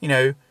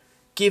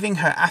 giving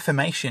her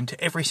affirmation to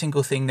every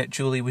single thing that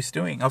Julie was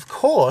doing. Of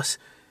course,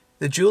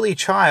 the Julia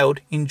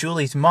Child in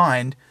Julie's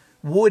mind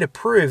would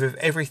approve of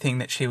everything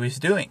that she was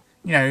doing.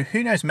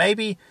 Who knows,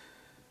 maybe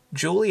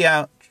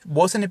Julia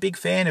wasn't a big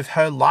fan of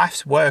her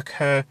life's work,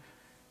 her,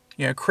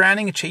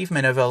 crowning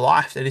achievement of her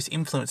life that has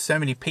influenced so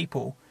many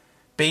people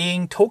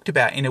being talked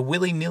about in a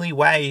willy-nilly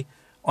way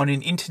on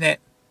an internet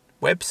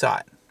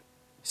website.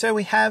 So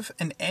we have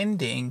an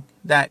ending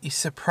that is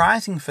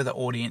surprising for the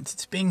audience.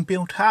 It's being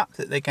built up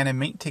that they're going to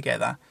meet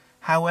together.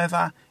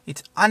 However,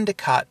 it's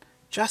undercut,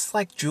 just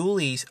like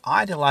Julie's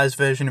idolized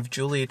version of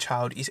Julia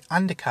Child is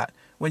undercut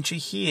when she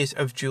hears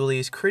of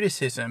Julia's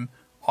criticism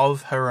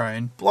of her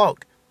own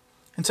blog.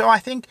 And so I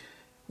think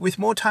with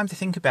more time to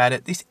think about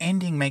it, this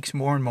ending makes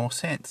more and more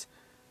sense.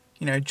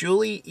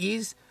 Julie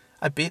is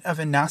a bit of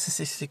a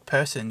narcissistic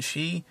person.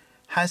 She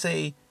has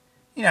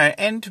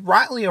and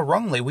rightly or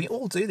wrongly, we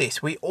all do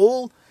this. We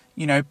all,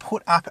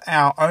 put up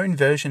our own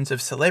versions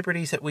of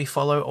celebrities that we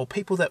follow or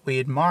people that we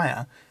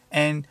admire.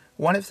 And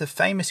one of the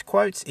famous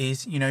quotes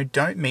is,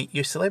 don't meet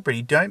your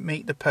celebrity. Don't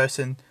meet the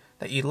person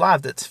that you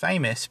love that's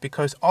famous,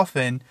 because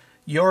often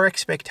your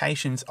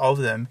expectations of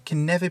them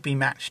can never be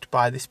matched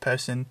by this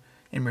person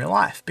in real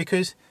life.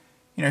 Because,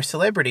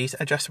 celebrities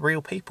are just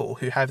real people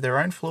who have their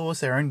own flaws,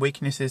 their own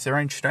weaknesses, their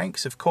own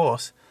strengths, of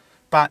course.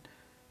 But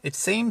it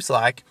seems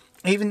like,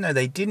 even though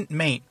they didn't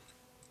meet,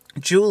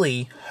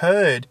 Julie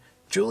heard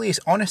Julia's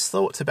honest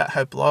thoughts about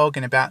her blog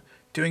and about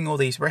doing all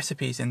these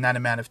recipes in that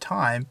amount of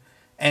time.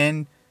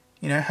 And,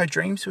 her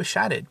dreams were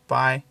shattered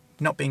by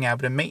not being able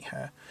to meet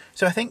her.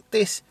 So I think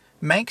this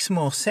makes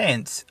more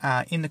sense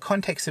in the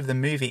context of the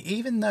movie,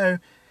 even though,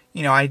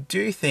 I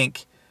do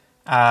think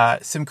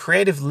some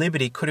creative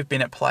liberty could have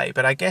been at play.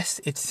 But I guess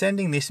it's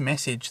sending this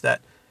message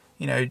that,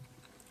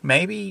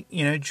 maybe,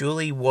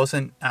 Julie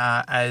wasn't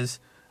as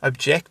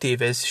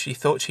objective as she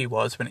thought she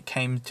was when it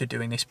came to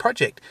doing this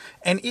project.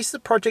 And is the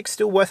project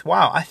still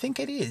worthwhile? I think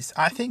it is.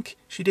 I think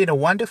she did a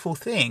wonderful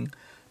thing.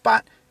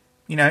 But,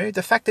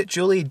 the fact that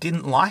Julie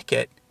didn't like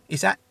it,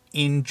 is that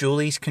in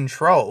Julie's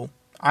control?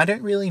 I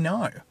don't really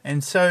know.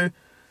 And so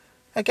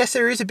I guess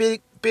there is a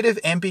bit of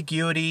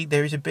ambiguity.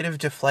 There is a bit of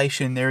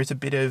deflation. There is a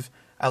bit of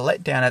a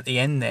letdown at the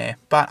end there.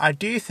 But I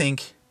do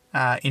think,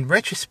 in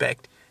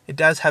retrospect, it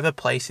does have a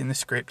place in the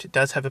script. It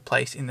does have a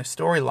place in the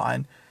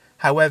storyline.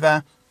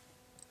 However,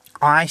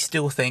 I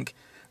still think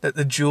that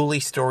the Julie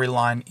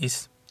storyline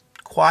is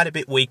quite a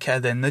bit weaker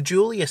than the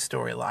Julia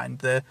storyline,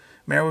 the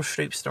Meryl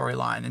Streep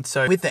storyline. And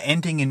so with the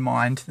ending in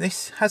mind,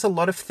 this has a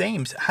lot of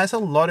themes. It has a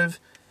lot of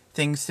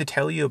things to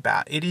tell you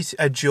about. It is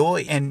a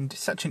joy and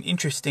such an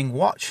interesting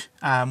watch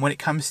when it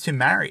comes to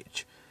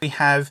marriage. We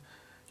have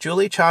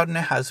Julia Child and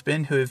her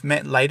husband who have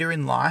met later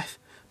in life,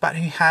 but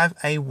who have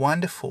a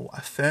wonderful,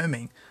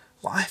 affirming,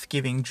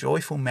 life-giving,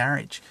 joyful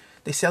marriage.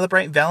 They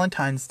celebrate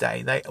Valentine's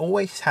Day. They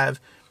always have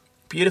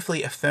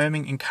beautifully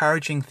affirming,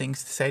 encouraging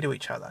things to say to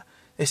each other.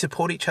 They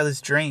support each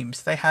other's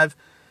dreams. They have,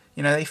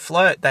 they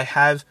flirt. They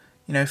have,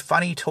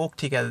 funny talk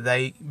together.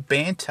 They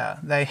banter.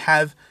 They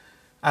have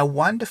a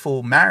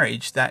wonderful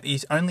marriage that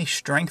is only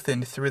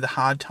strengthened through the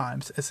hard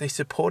times as they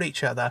support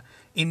each other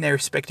in their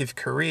respective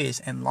careers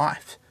and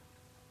life.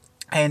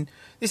 And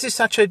this is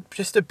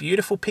just a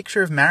beautiful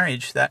picture of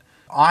marriage that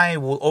I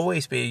will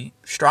always be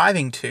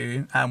striving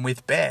to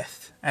with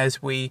Beth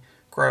as we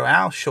grow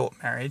our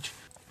short marriage.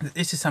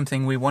 This is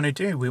something we want to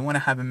do. We want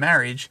to have a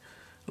marriage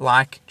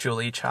like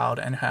Julia Child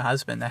and her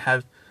husband. They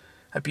have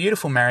a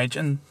beautiful marriage.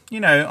 And,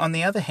 on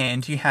the other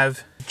hand, you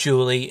have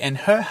Julie and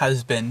her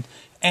husband.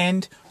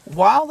 And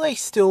while they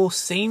still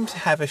seem to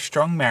have a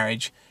strong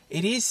marriage,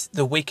 it is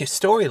the weaker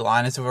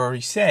storyline, as I've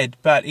already said.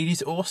 But it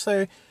is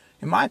also,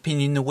 in my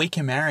opinion, the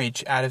weaker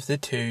marriage out of the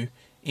two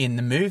in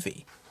the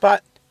movie.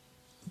 But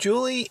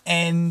Julie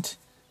and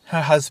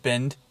her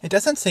husband, it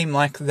doesn't seem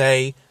like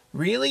they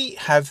really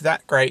have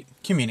that great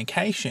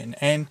communication.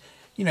 And,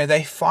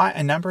 they fight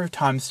a number of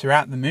times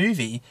throughout the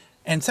movie,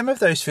 and some of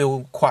those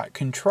feel quite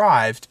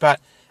contrived. But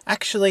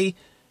actually,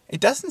 it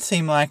doesn't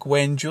seem like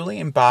when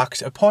Julie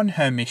embarks upon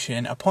her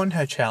mission, upon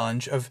her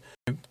challenge of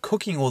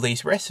cooking all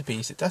these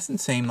recipes, it doesn't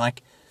seem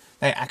like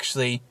they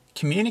actually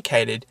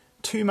communicated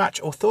too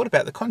much or thought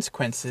about the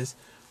consequences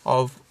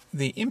of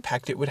the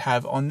impact it would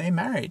have on their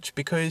marriage,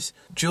 because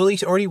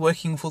Julie's already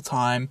working full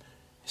time,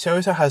 so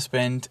is her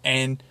husband,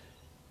 and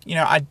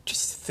I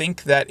just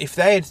think that if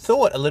they had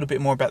thought a little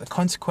bit more about the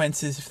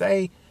consequences, if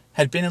they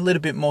had been a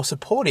little bit more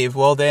supportive,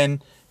 well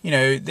then,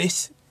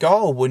 this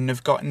goal wouldn't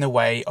have got in the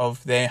way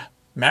of their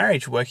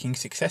marriage working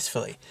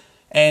successfully.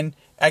 And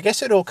I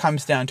guess it all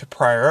comes down to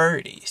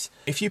priorities.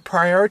 If you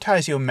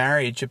prioritize your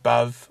marriage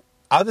above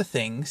other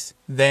things,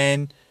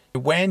 then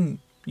when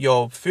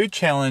your food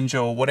challenge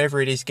or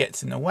whatever it is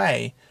gets in the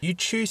way, you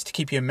choose to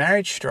keep your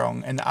marriage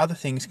strong and the other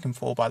things can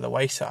fall by the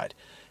wayside.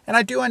 And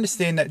I do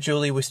understand that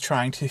Julie was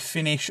trying to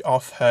finish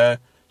off her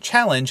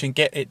challenge and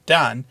get it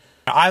done.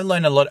 I've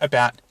learned a lot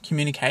about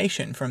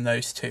communication from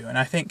those two, and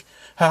I think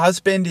her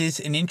husband is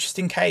an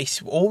interesting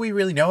case. All we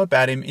really know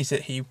about him is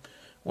that he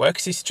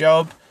works this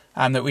job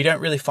that we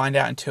don't really find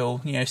out until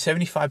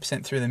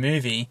 75% through the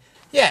movie.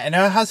 Yeah, and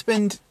her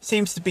husband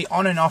seems to be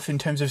on and off in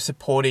terms of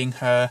supporting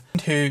her,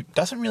 who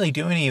doesn't really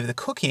do any of the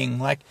cooking.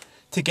 Like,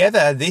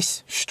 together,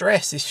 this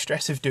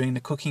stress of doing the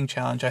cooking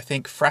challenge, I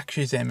think,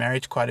 fractures their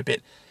marriage quite a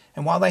bit.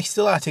 And while they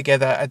still are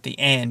together at the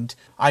end,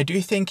 I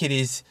do think it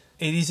is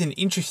an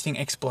interesting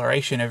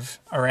exploration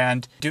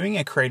around doing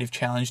a creative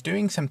challenge,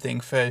 doing something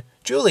for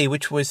Julie,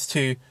 which was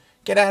to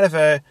get out of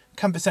her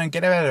comfort zone,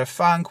 get out of her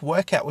funk,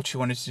 work out what she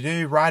wanted to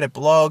do, write a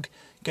blog,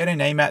 get her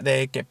name out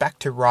there, get back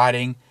to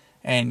writing,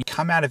 and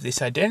come out of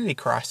this identity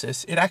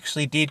crisis. It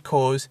actually did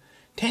cause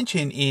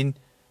tension in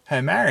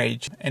her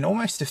marriage and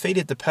almost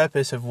defeated the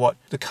purpose of what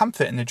the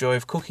comfort and the joy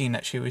of cooking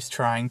that she was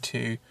trying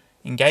to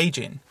engage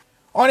in.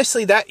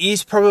 Honestly, that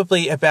is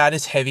probably about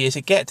as heavy as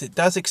it gets. It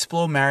does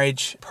explore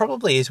marriage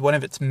probably as one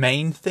of its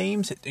main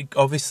themes. It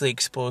obviously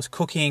explores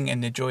cooking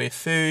and the joy of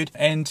food.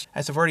 And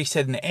as I've already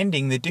said in the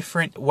ending, the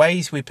different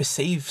ways we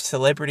perceive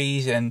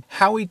celebrities and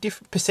how we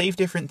perceive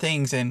different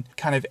things, and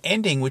kind of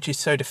ending, which is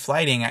so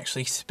deflating,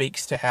 actually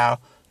speaks to how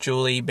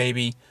Julie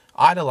maybe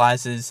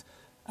idolizes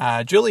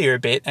Julia a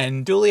bit,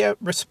 and Julia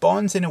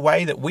responds in a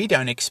way that we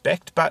don't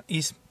expect, but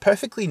is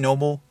perfectly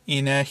normal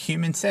in a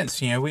human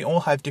sense. We all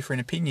have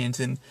different opinions,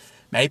 and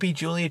maybe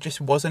Julia just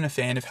wasn't a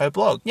fan of her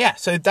blog. Yeah,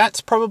 so that's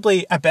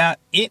probably about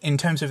it in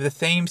terms of the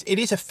themes. It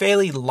is a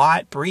fairly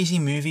light, breezy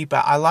movie,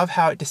 but I love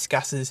how it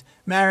discusses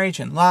marriage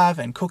and love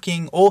and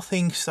cooking, all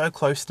things so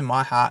close to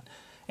my heart.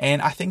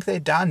 And I think they're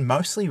done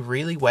mostly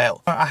really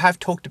well. I have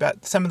talked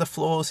about some of the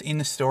flaws in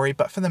the story,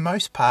 but for the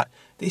most part,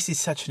 this is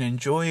such an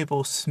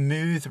enjoyable,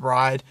 smooth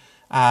ride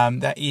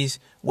that is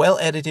well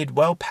edited,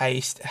 well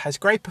paced, has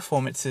great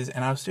performances,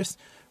 and I was just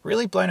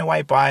really blown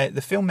away by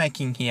the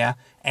filmmaking here.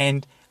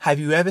 And have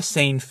you ever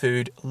seen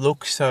food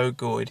look so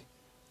good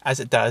as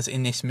it does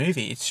in this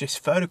movie? It's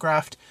just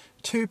photographed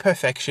to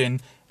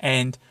perfection,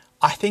 and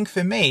I think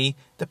for me,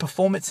 the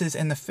performances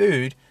and the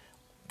food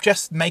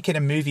just make it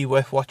a movie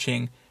worth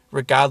watching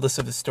regardless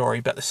of the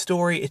story, but the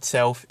story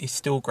itself is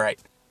still great.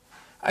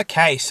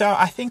 Okay, so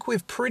I think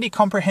we've pretty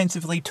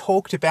comprehensively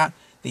talked about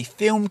the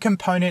film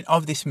component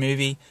of this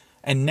movie,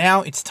 and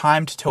now it's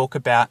time to talk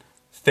about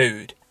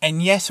food.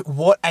 And yes,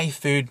 what a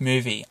food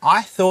movie.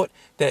 I thought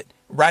that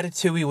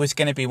Ratatouille was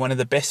going to be one of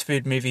the best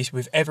food movies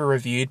we've ever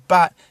reviewed,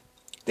 but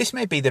this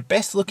may be the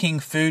best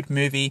looking food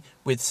movie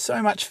with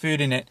so much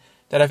food in it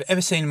that I've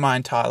ever seen in my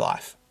entire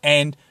life.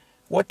 And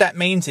what that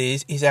means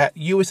is that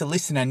you as a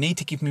listener need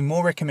to give me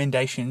more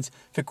recommendations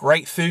for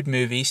great food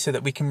movies so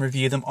that we can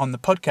review them on the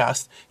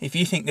podcast if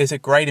you think there's a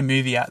greater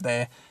movie out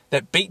there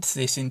that beats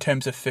this in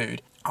terms of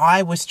food.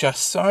 I was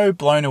just so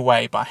blown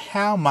away by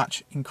how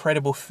much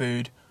incredible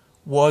food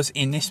was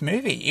in this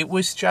movie. It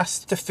was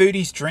just a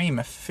foodie's dream,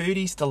 a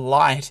foodie's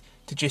delight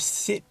to just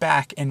sit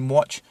back and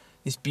watch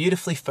this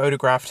beautifully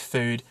photographed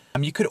food.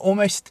 You could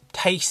almost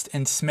taste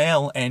and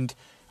smell, and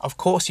of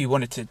course you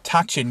wanted to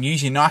touch and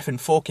use your knife and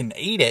fork and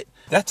eat it.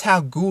 That's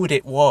how good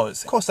it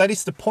was. Of course, that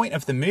is the point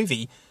of the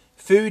movie.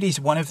 Food is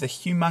one of the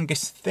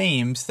humongous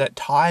themes that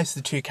ties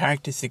the two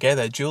characters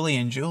together. Julie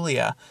and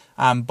Julia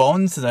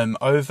bonds them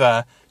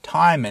over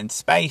time and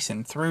space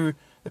and through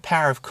the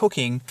power of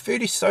cooking.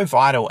 Food is so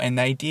vital, and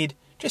they did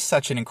just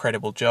such an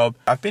incredible job.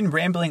 I've been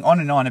rambling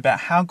on and on about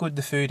how good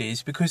the food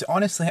is because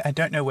honestly I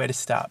don't know where to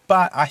start.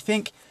 But I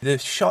think the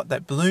shot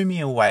that blew me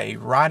away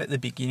right at the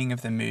beginning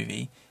of the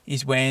movie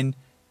is when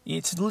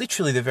it's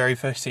literally the very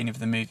first scene of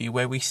the movie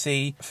where we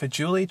see for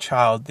Julia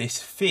Child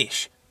this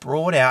fish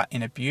brought out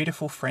in a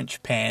beautiful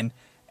French pan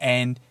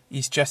and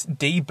is just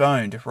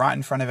deboned right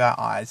in front of our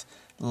eyes,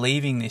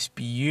 leaving this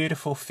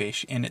beautiful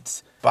fish in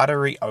its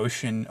buttery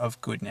ocean of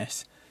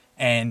goodness.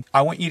 And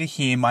I want you to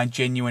hear my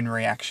genuine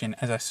reaction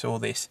as I saw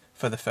this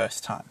for the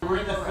first time. We're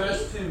in the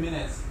first 2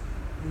 minutes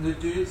and the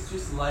dude's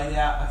just laid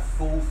out a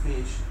full fish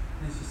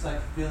and he's just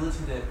like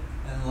filleted it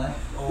and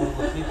left all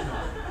the fish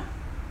on it.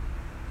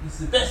 It's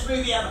the best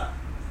movie ever.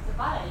 The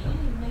butter, you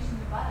didn't even mention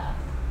the butter.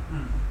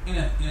 In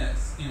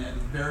a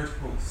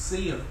veritable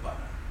sea of butter.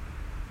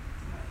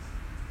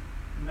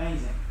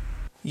 Amazing.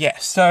 Yeah,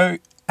 so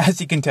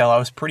as you can tell, I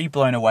was pretty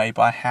blown away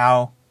by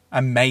how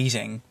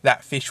amazing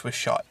that fish was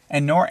shot.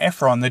 And Nora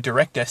Ephron, the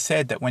director,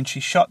 said that when she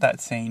shot that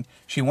scene,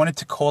 she wanted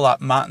to call up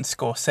Martin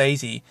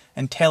Scorsese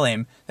and tell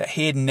him that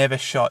he had never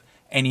shot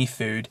any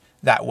food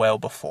that well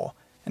before.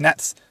 And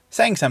that's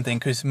saying something,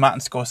 because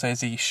Martin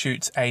Scorsese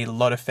shoots a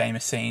lot of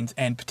famous scenes,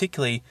 and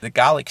particularly the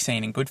garlic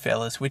scene in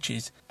Goodfellas, which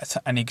is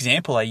an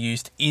example I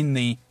used in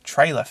the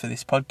trailer for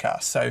this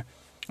podcast. So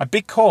a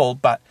big call,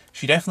 but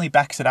she definitely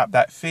backs it up.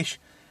 That fish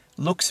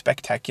looks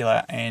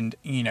spectacular, and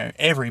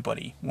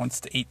everybody wants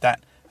to eat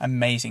that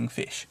amazing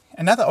fish.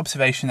 Another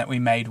observation that we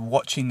made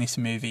watching this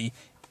movie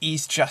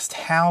is just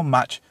how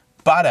much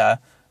butter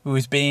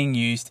was being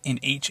used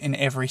in each and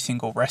every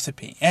single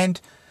recipe.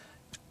 And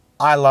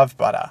I love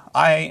butter.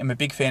 I am a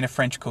big fan of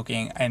French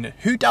cooking, and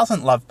who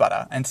doesn't love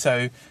butter? And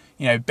so,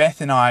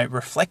 Beth and I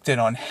reflected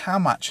on how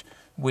much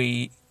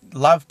we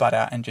love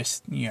butter, and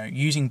just,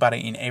 using butter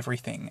in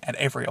everything at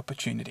every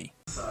opportunity.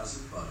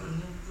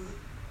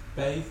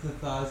 Bathe the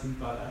thighs in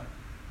butter.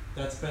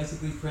 That's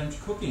basically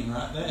French cooking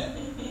right there.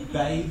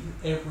 Bathe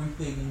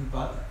everything in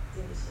butter.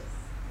 Delicious.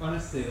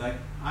 Honestly,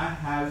 I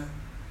have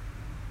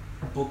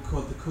a book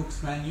called The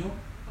Cook's Manual.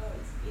 Oh,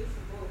 it's a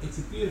beautiful book. It's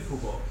a beautiful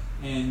book,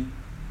 and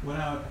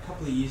a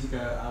couple of years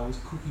ago, I was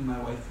cooking my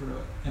way through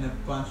it, and a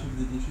bunch of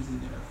the dishes in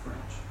there are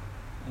French,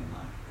 and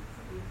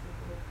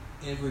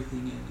everything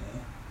in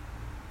there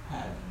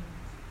had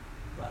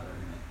butter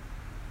in it.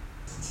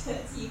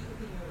 That's you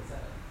cooking a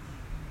risotto.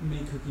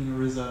 Me cooking a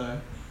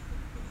risotto,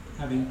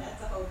 having.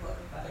 That's a whole block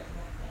of butter in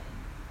that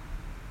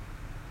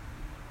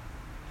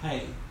pan.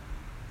 Hey.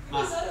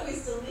 Risotto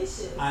is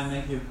delicious. I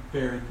make a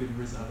very good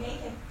risotto. You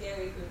make a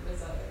very good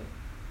risotto.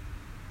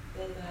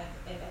 Better than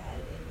I've ever had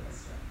at any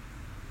restaurant.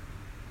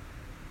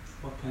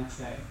 What can I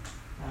say?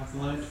 I've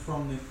learned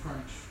from the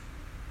French.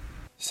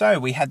 So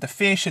we had the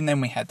fish, and then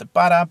we had the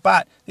butter,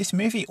 but this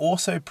movie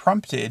also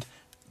prompted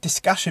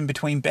discussion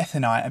between Beth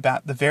and I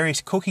about the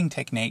various cooking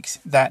techniques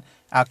that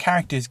our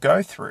characters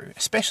go through,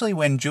 especially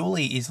when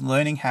Julie is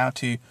learning how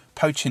to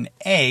poach an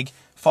egg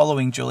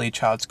following Julia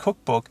Child's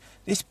cookbook.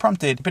 This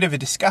prompted a bit of a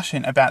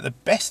discussion about the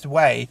best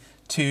way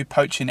to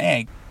poach an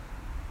egg.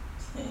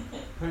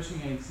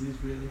 Poaching eggs is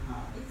really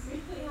hard. It's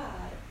really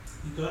hard.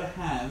 You've got to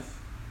have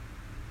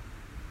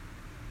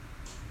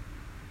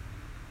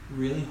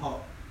really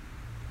hot,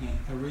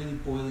 a really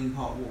boiling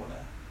hot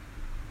water.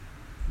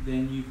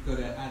 Then you've got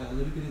to add a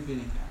little bit of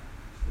vinegar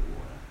to the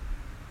water.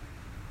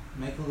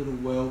 Make a little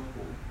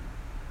whirlpool.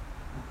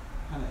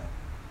 Kind of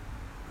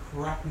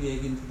crack the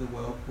egg into the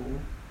whirlpool,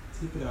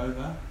 tip it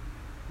over,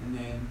 and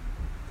then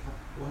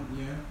 1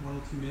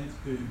 or 2 minutes,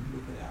 boom,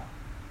 whip it out.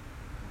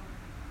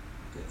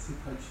 Gets your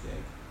poached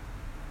egg.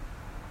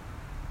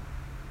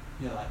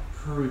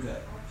 Prove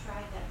it. I've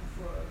tried that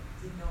before.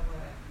 It did not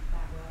work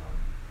that well.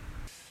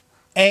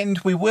 And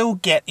we will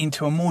get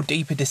into a more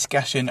deeper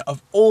discussion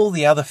of all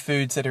the other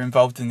foods that are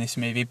involved in this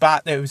movie,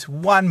 but there was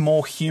one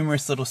more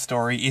humorous little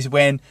story, is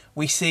when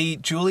we see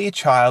Julia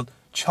Child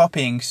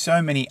chopping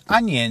so many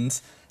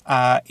onions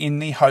in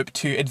the hope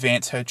to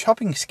advance her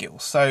chopping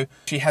skills. So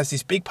she has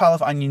this big pile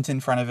of onions in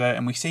front of her,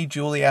 and we see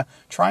Julia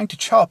trying to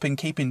chop and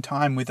keep in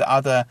time with the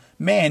other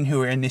men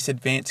who are in this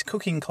advanced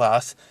cooking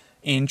class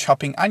in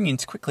chopping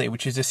onions quickly,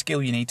 which is a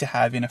skill you need to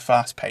have in a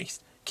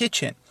fast-paced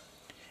kitchen.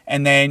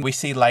 And then we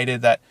see later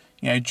that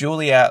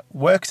Julia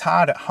works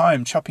hard at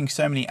home chopping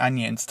so many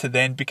onions to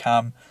then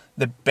become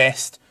the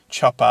best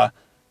chopper,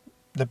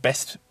 the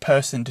best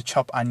person to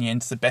chop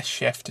onions, the best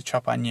chef to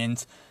chop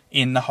onions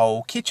in the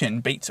whole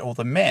kitchen, beats all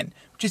the men,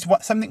 which is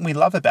something we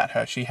love about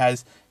her. She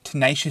has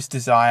tenacious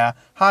desire,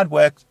 hard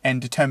work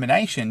and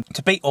determination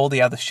to beat all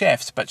the other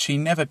chefs, but she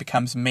never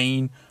becomes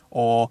mean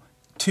or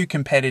too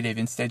competitive.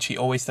 Instead, she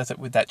always does it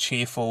with that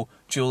cheerful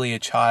Julia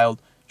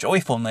Child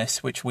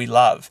joyfulness, which we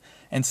love.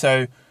 And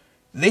so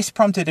this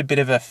prompted a bit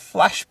of a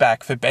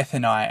flashback for Beth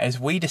and I as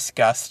we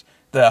discussed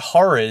the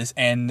horrors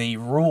and the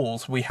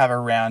rules we have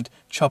around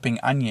chopping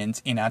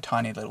onions in our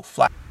tiny little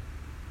flat.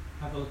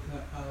 Have a look at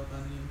that pile of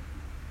onion.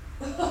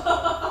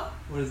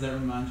 What does that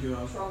remind you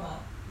of? Trauma.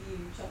 You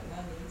chopping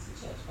onions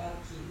for church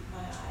barbecue.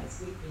 My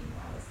eyes weeping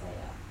hours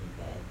later in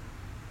bed.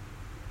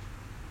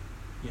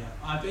 Yeah,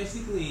 I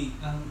basically,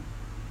 I'm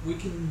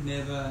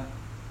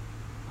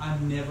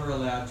never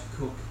allowed to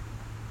cook.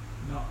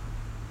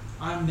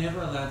 I'm never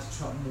allowed to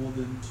chop more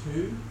than 2.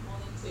 More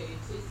than 2.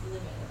 2's the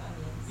limit of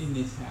onions. In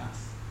this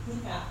house.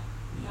 Yeah.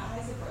 My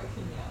eyes are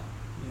broken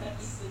now. Don't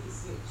you flip the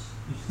switch.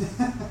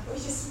 We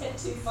just went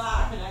too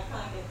far and I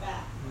can't get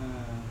back.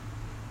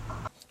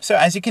 So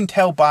as you can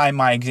tell by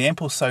my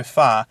example so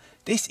far,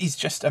 this is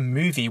just a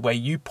movie where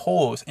you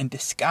pause and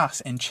discuss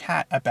and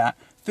chat about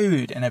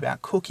food and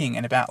about cooking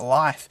and about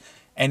life.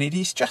 And it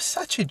is just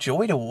such a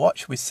joy to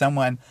watch with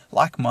someone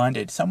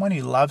like-minded, someone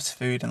who loves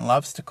food and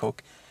loves to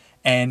cook.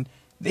 And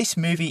this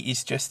movie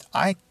is just,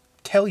 I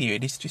tell you,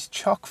 it is just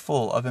chock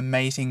full of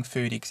amazing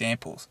food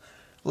examples.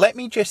 Let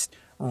me just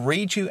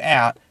read you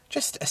out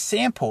just a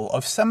sample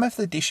of some of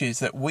the dishes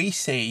that we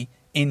see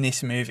in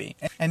this movie.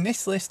 And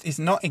this list is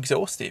not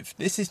exhaustive.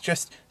 This is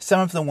just some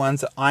of the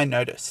ones that I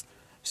noticed.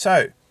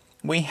 So,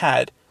 we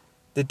had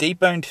the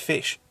deboned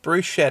fish,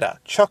 bruschetta,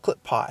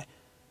 chocolate pie,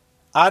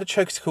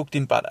 artichokes cooked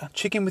in butter,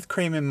 chicken with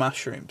cream and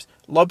mushrooms,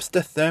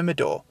 lobster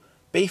thermidor,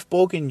 beef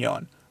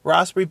bourguignon,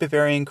 raspberry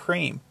Bavarian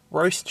cream,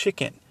 roast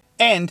chicken,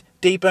 and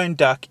deboned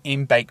duck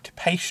in baked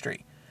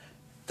pastry.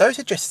 Those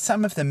are just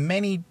some of the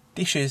many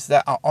dishes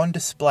that are on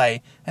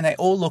display, and they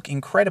all look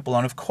incredible.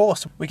 And of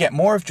course, we get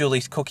more of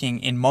Julie's cooking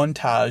in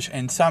montage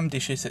and some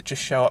dishes that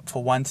just show up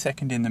for 1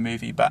 second in the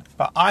movie. But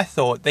I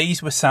thought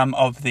these were some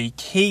of the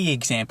key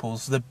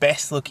examples, the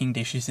best looking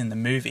dishes in the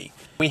movie.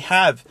 We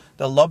have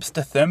the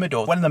lobster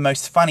thermidor, one of the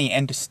most funny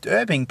and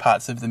disturbing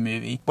parts of the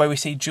movie, where we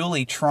see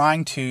Julie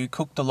trying to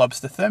cook the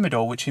lobster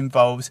thermidor, which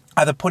involves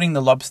either putting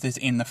the lobsters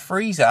in the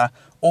freezer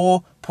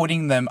or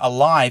putting them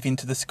alive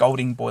into the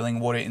scalding boiling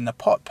water in the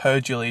pot, per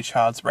Julia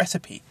Child's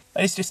recipe.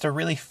 That is just a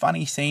really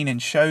funny scene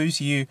and shows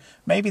you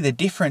maybe the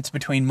difference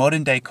between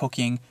modern day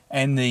cooking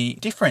and the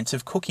difference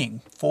of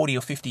cooking 40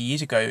 or 50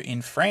 years ago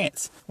in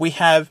France. We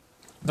have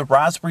the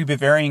raspberry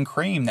Bavarian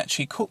cream that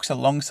she cooks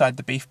alongside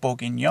the beef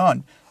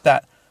bourguignon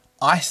that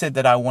I said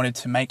that I wanted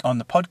to make on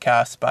the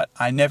podcast, but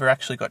I never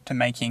actually got to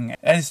making it.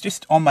 It is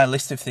just on my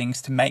list of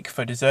things to make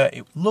for dessert.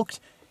 It looked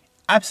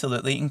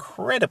absolutely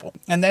incredible.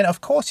 And then, of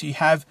course, you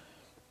have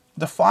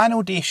the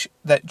final dish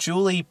that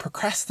Julie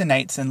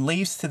procrastinates and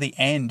leaves to the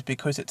end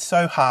because it's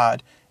so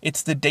hard.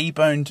 It's the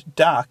deboned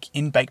duck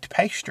in baked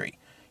pastry.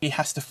 He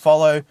has to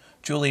follow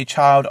Julia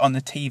Child on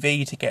the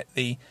TV to get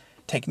the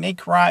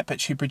technique right,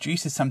 but she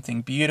produces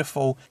something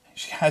beautiful.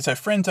 She has her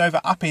friends over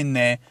up in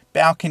their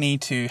balcony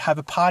to have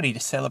a party to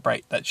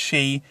celebrate that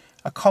she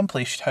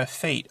accomplished her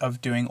feat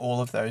of doing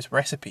all of those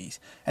recipes.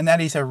 And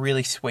that is a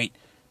really sweet,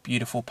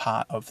 beautiful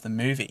part of the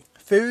movie.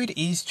 Food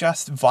is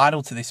just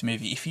vital to this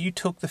movie. If you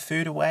took the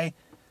food away,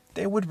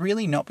 there would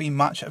really not be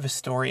much of a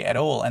story at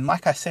all. And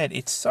like I said,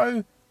 it's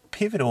so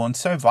pivotal and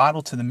so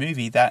vital to the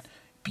movie that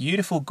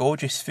beautiful,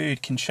 gorgeous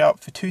food can show up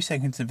for 2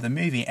 seconds of the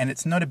movie and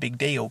it's not a big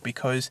deal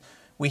because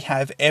we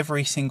have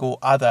every single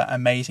other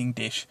amazing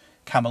dish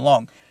come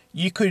along.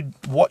 You could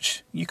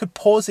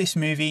pause this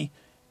movie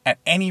at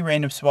any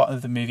random spot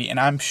of the movie and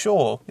I'm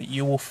sure that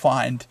you will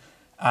find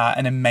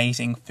an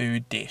amazing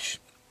food dish.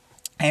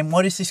 And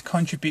what does this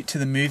contribute to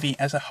the movie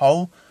as a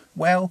whole?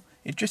 Well,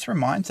 it just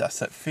reminds us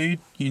that food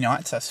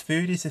unites us.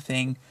 Food is a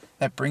thing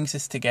that brings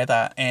us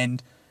together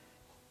and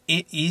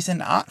it is an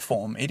art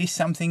form. It is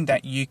something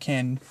that you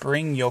can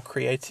bring your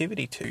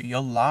creativity to,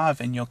 your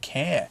love and your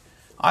care.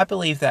 I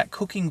believe that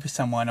cooking for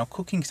someone or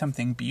cooking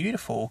something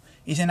beautiful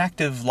is an act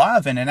of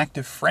love and an act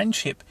of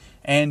friendship.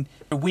 And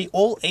we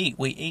all eat.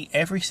 We eat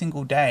every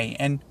single day.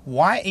 And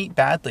why eat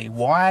badly?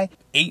 Why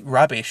eat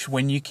rubbish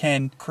when you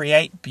can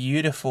create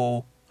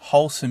beautiful,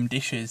 wholesome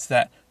dishes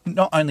that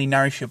not only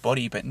nourish your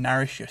body but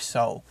nourish your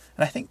soul?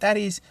 And I think that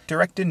is,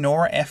 director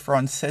Nora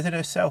Ephron says it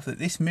herself, that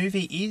this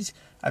movie is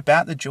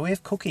about the joy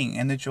of cooking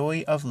and the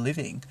joy of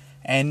living.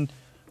 And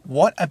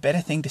what a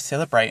better thing to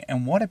celebrate,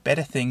 and what a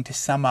better thing to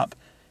sum up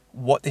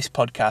what this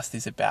podcast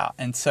is about.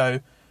 And so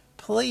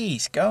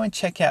please go and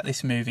check out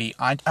this movie.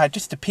 I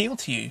just appeal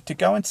to you to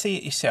go and see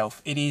it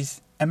yourself. It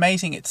is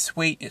amazing, it's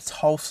sweet, it's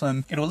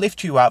wholesome, it'll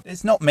lift you up.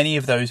 There's not many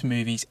of those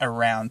movies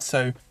around,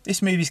 so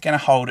this movie's going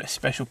to hold a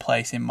special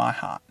place in my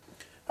heart.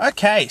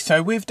 Okay,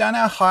 so we've done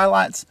our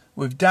highlights,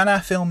 we've done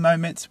our film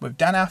moments, we've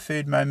done our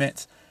food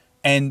moments,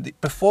 and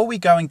before we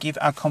go and give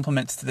our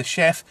compliments to the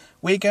chef,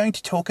 we're going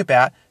to talk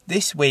about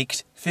this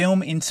week's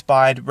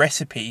film-inspired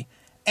recipe.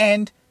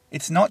 And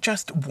it's not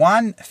just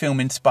one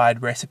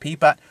film-inspired recipe,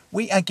 but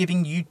we are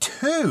giving you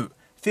 2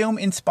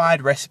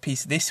 film-inspired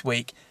recipes this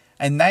week,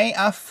 and they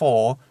are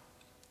for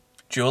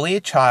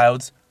Julia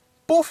Child's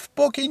Boeuf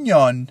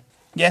Bourguignon.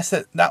 Yes,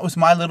 that was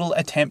my little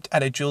attempt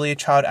at a Julia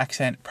Child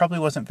accent. Probably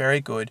wasn't very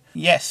good.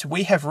 Yes,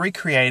 we have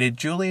recreated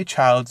Julia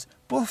Child's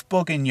Boeuf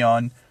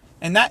Bourguignon,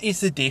 and that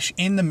is the dish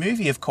in the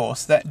movie, of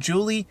course, that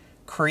Julie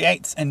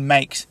creates and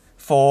makes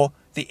for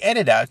the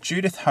editor,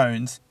 Judith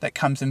Hones, that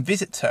comes and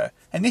visits her.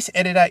 And this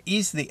editor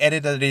is the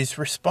editor that is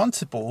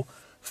responsible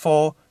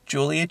for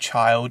Julia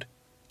Child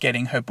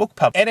getting her book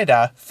published. The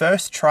editor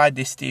first tried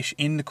this dish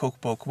in the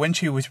cookbook when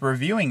she was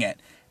reviewing it,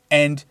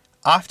 and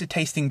after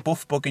tasting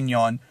Boeuf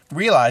Bourguignon,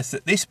 realised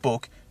that this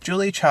book,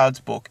 Julia Child's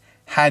book,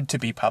 had to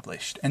be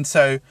published. And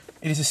so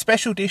it is a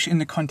special dish in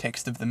the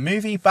context of the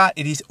movie, but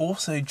it is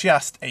also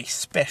just a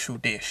special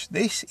dish.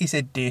 This is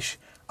a dish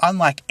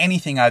unlike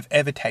anything I've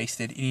ever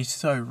tasted. It is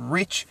so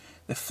rich.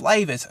 The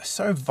flavours are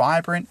so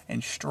vibrant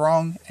and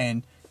strong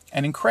and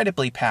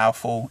incredibly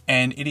powerful,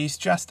 and it is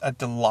just a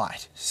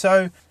delight.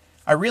 So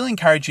I really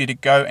encourage you to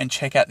go and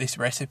check out this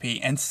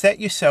recipe and set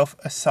yourself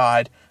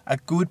aside a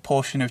good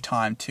portion of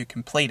time to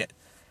complete it.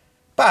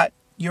 But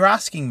you're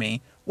asking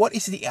me, what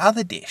is the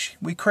other dish?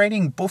 We're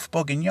creating Boeuf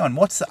Bourguignon.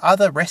 What's the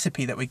other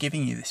recipe that we're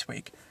giving you this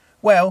week?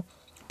 Well,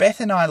 Beth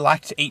and I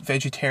like to eat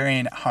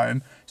vegetarian at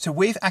home, so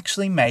we've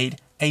actually made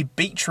a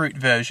beetroot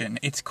version.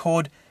 It's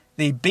called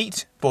the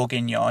Beet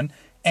Bourguignon,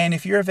 and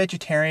if you're a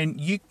vegetarian,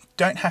 you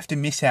don't have to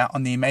miss out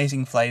on the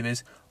amazing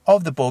flavours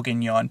of the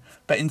bourguignon,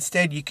 but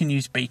instead you can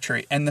use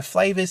beetroot, and the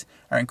flavours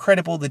are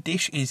incredible. The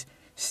dish is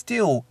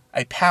still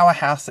a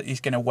powerhouse that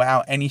is going to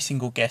wow any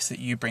single guest that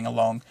you bring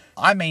along.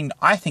 I mean,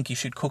 I think you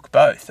should cook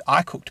both.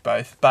 I cooked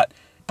both, but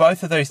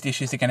both of those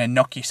dishes are going to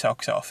knock your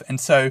socks off. And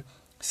so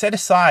set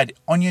aside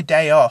on your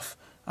day off,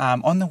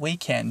 on the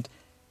weekend,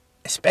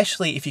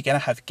 especially if you're going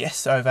to have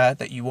guests over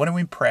that you want to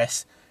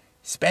impress,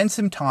 spend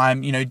some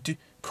time,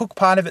 cook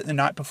part of it the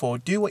night before,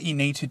 do what you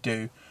need to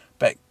do,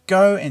 but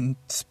go and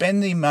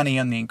spend the money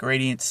on the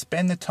ingredients,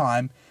 spend the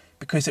time,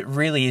 because it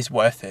really is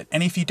worth it.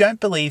 And if you don't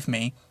believe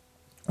me,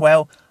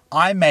 well,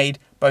 I made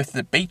both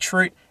the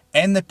beetroot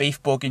and the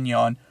beef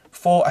bourguignon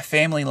for a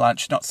family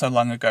lunch not so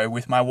long ago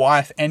with my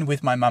wife and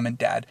with my mum and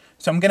dad.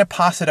 So I'm going to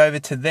pass it over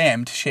to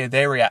them to share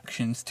their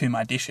reactions to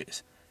my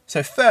dishes.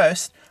 So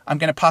first, I'm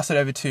going to pass it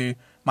over to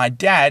my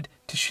dad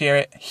to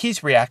share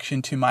his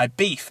reaction to my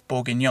beef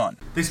bourguignon.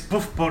 This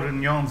beef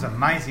bourguignon's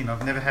amazing.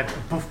 I've never had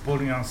beef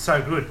bourguignon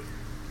so good.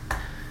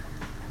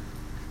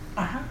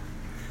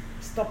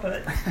 Stop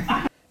it.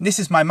 This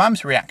is my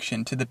mum's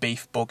reaction to the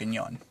beef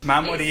bourguignon.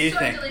 Mum, what do you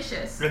think? It's so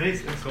delicious. It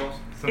is. It's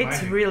awesome. It's It's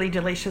amazing. really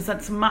delicious.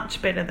 It's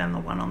much better than the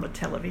one on the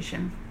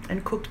television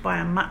and cooked by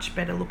a much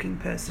better looking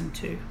person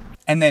too.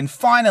 And then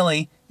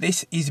finally,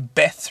 this is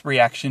Beth's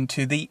reaction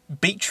to the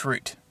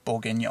beetroot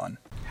bourguignon.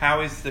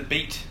 How is the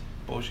beet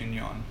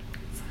bourguignon?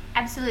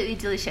 Absolutely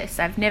delicious.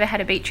 I've never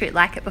had a beetroot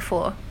like it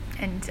before,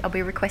 and I'll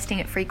be requesting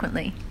it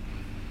frequently.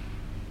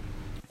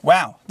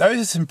 Wow, those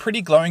are some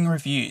pretty glowing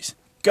reviews.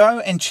 Go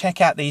and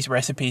check out these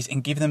recipes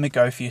and give them a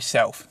go for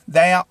yourself.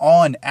 They are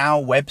on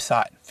our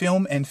website,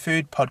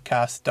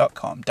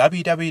 filmandfoodpodcast.com,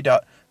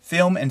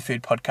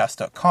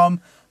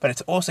 www.filmandfoodpodcast.com, but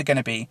it's also going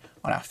to be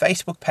on our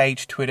Facebook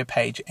page, Twitter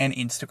page, and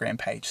Instagram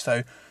page.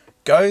 So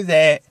go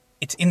there.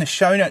 It's in the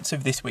show notes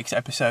of this week's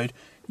episode.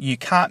 You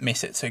can't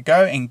miss it. So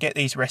go and get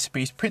these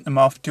recipes, print them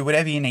off, do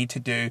whatever you need to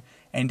do,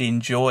 and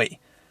enjoy.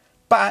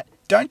 But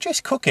don't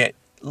just cook it.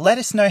 Let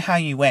us know how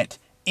you went.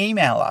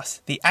 Email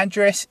us. The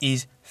address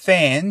is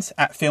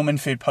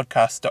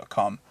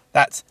fans@filmandfoodpodcast.com.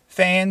 That's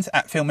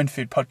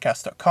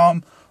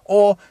fans@filmandfoodpodcast.com.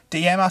 Or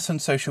DM us on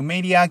social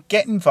media.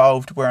 Get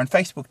involved. We're on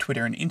Facebook,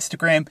 Twitter, and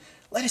Instagram.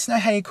 Let us know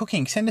how you're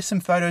cooking. Send us some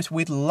photos.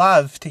 We'd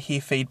love to hear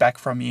feedback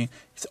from you.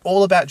 It's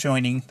all about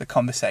joining the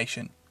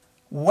conversation.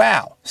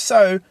 Wow.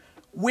 So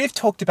we've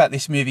talked about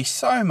this movie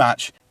so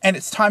much, and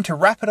it's time to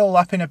wrap it all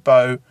up in a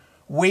bow.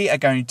 We are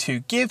going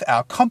to give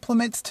our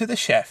compliments to the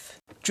chef.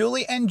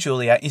 Julie and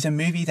Julia is a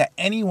movie that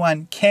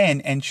anyone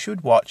can and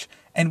should watch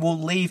and will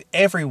leave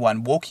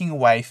everyone walking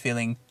away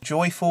feeling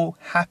joyful,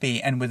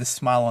 happy, and with a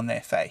smile on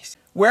their face.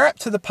 We're up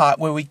to the part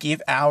where we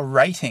give our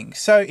ratings.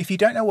 So if you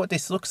don't know what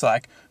this looks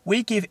like,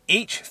 we give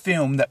each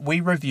film that we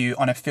review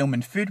on a Film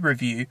and Food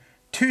Review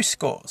 2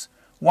 scores.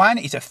 One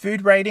is a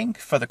food rating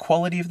for the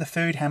quality of the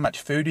food, how much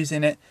food is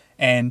in it,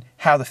 and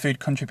how the food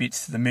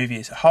contributes to the movie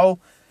as a whole.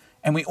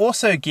 And we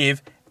also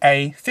give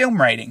a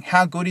film rating.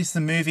 How good is the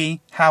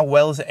movie? How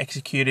well is it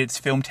executed? Its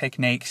film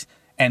techniques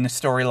and the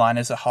storyline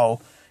as a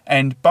whole.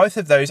 And both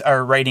of those are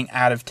a rating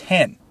out of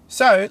 10.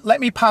 So let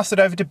me pass it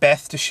over to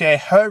Beth to share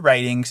her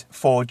ratings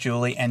for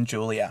Julie and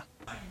Julia.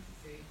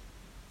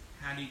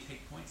 How do you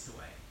take points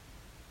away?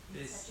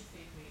 There's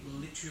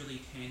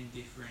literally 10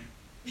 different...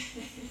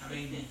 I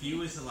mean,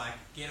 viewers are like,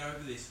 get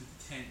over this with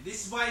the 10.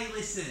 This is why you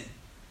listen.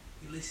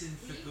 You listen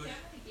for good don't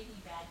want to give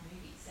you bad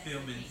movies. That's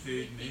film the and thing.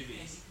 food We pick them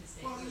movies. because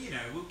they're Well, good. you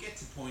know, we'll get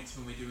to points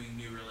when we're doing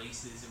new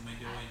releases and we're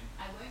doing...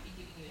 I won't be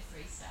giving you a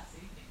 3-star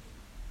food movie.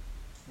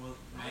 Well,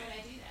 Why mate, would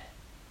I do that?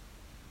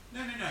 no.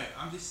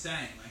 I'm just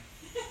saying, like,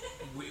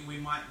 we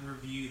might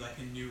review like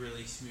a new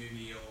release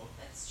movie or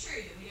That's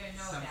true that we don't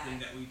know something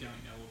about. that we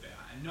don't know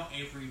about. And not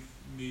every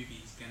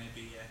movie is going to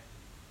be a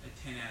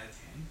 10 out of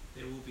 10.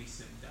 There will be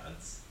some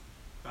duds.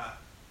 But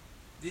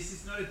this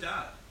is not a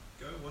dud.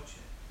 Go watch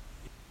it.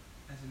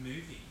 As a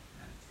movie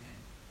out of 10.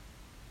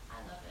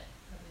 I love it.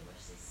 Probably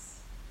watched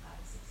this 5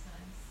 or 6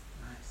 times.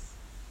 Nice.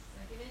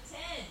 So I give it a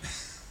 10.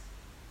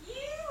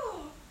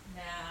 You!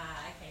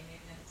 Nah, okay,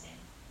 maybe not a 10.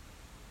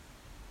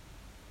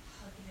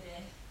 I'll give it a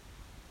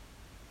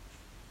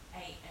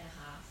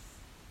 8.5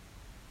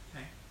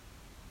 Okay.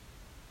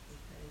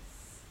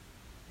 because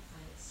I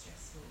find it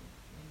stressful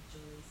when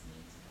Julie's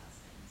mean to her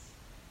husband.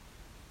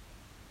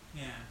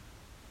 Yeah.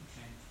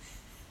 Okay.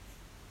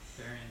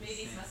 Very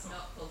Movies must understandable.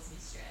 not cause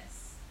me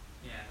stress.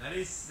 Yeah, that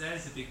is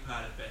a big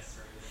part of Best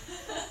rating.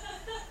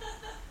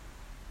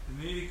 The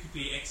movie could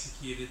be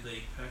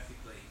executedly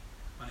perfectly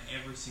on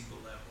every single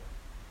level,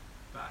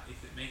 but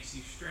if it makes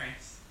you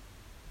stressed,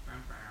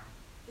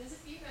 There's a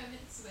few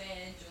moments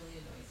where Julie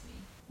annoys me.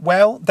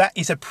 Well, that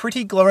is a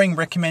pretty glowing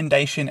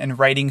recommendation and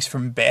ratings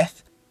from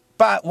Beth.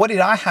 But what did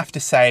I have to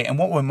say and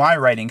what were my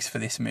ratings for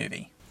this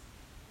movie?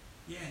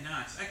 yeah,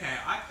 nice. Okay,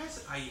 I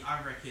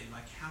reckon,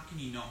 like, how can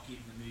you not give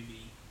the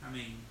movie? I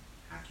mean,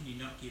 how can you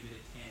not give it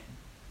a 10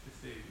 for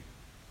food?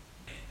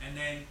 And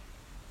then,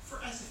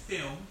 as a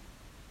film,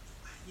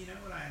 you know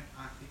what I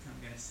think I'm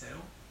going to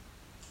settle?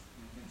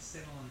 I'm going to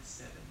settle on a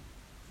 7. Oh,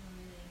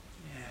 really?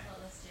 Yeah. It's a lot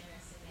less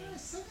generous than me. Yeah,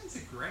 7's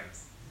a great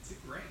movie. It's a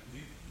great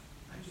movie.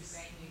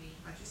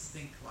 I just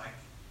think, like,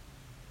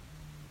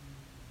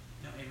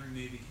 not every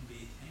movie can be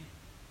a 10.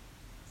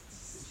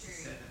 It's It's a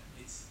True. 7.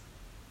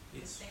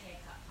 It's the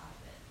haircut part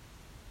of it.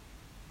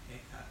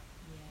 haircut.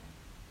 Yeah.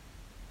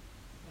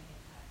 The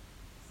haircut.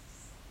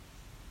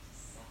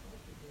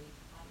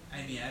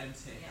 Amy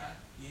Adams' haircut.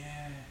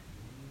 Yeah.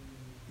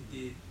 It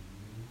did.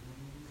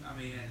 I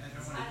mean, I don't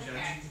It's want part to of the judge.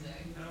 character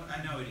though.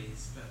 I know it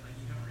is, but like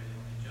you don't really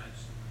want to judge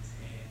someone's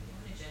hair. You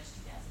want to judge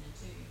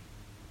 2002.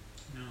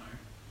 No.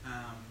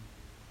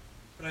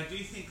 But I do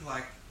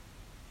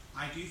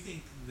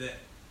think that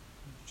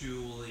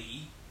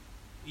Julie,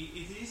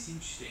 it is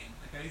interesting.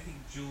 Like I do think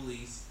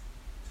Julie's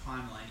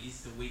timeline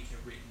is the weaker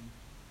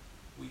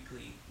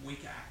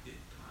acted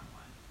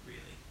timeline,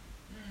 really.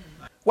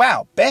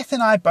 Wow, Beth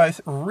and I both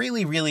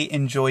really, really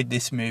enjoyed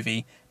this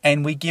movie,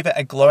 and we give it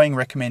a glowing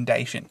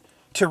recommendation.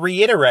 To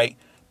reiterate,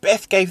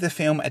 Beth gave the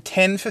film a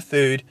 10 for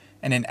food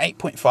and an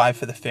 8.5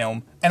 for the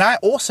film, and I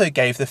also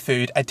gave the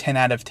food a 10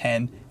 out of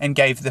 10 and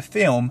gave the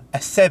film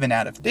a 7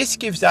 out of 10. This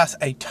gives us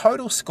a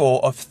total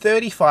score of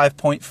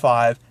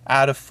 35.5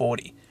 out of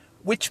 40,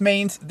 which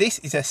means this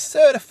is a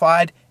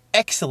certified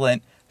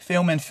excellent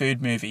film and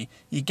food movie.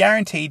 You're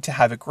guaranteed to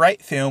have a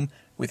great film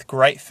with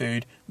great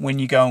food when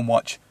you go and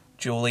watch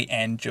Julie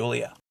and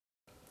Julia.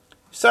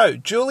 So,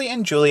 Julie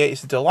and Julia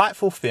is a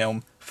delightful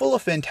film, full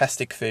of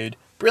fantastic food,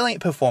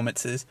 brilliant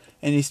performances,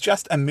 and is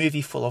just a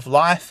movie full of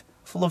life,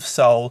 full of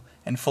soul,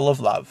 and full of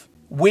love.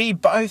 We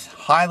both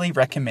highly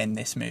recommend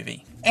this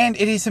movie. And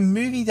it is a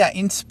movie that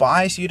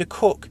inspires you to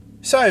cook.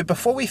 So,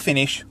 before we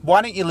finish,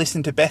 why don't you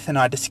listen to Beth and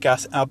I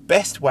discuss our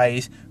best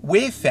ways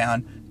we've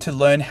found to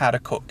learn how to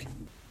cook.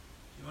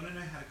 You want to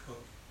know how to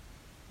cook?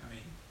 I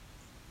mean,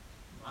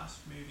 last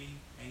movie,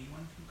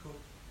 anyone can cook.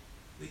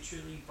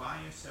 Literally buy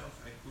yourself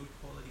a good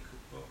quality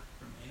cookbook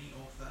from any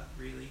author,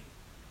 really.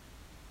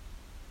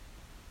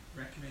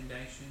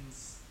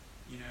 Recommendations,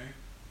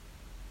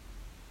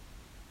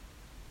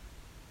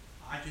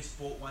 I just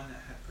bought one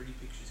that had pretty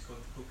pictures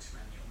called the Cook's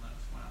Manual, and that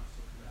was one I was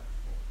talking about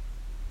before.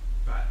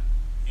 But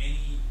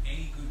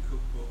any good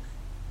cookbook,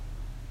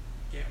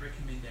 get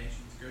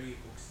recommendations, go to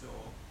your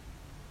bookstore.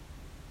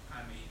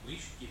 I mean,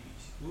 we should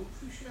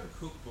have a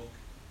cookbook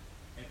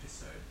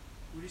episode.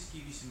 We'll just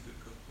give you some good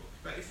cookbooks.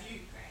 But if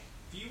you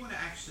want to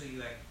actually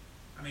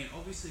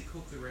obviously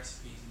cook the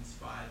recipes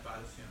inspired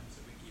by the films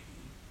that we give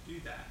you,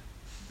 do that.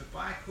 But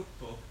buy a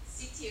cookbook.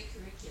 Stick to your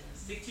curriculum.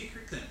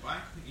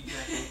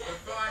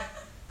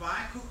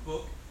 Buy a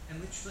cookbook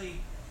and literally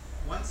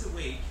once a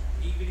week,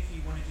 even if you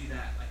want to do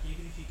that, like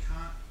even if you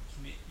can't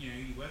commit, you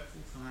work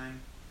full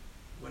time,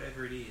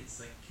 whatever it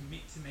is, like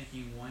commit to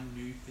making one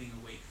new thing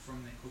a week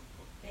from the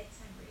cookbook.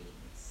 Bedtime reading,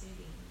 it's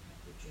soothing, you have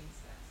good dreams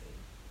about food.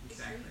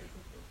 Exactly. Just read the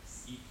cookbooks.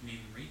 You can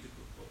even read the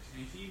cookbooks, and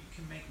if you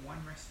can make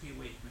one recipe a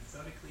week,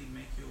 methodically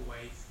make your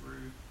way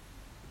through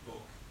the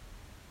book,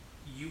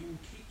 you will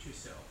teach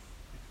yourself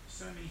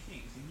so many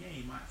things. And yeah,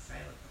 you might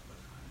fail a couple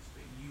of times,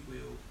 but you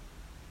will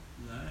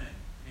learn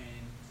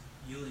and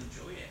you'll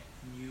enjoy it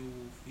and you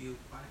will feel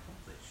quite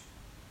accomplished.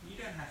 You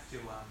don't have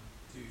to do 500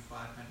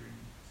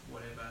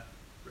 whatever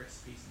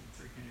recipes in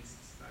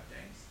 365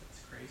 days.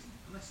 That's crazy,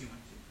 unless you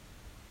want to.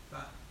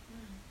 But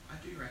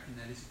I do reckon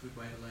that is a good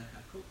way to learn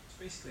how to cook.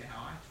 It's basically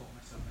how I taught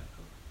myself how to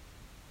cook.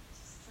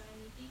 Just try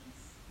new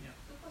things. Yeah.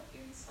 Look what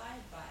you're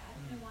inspired by. I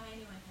don't know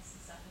why anyone has to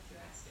suffer through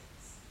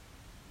aspects.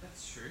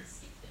 That's true.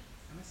 Skip them.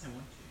 Unless they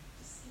want to.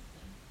 Just skip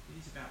them.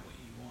 It is about what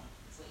you want.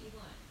 It's what you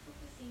want. Cook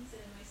the things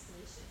that are most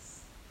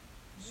delicious.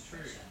 No It's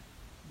true. pressure.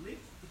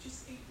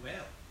 Just eat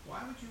well.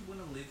 Why would you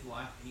want to live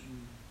life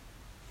eating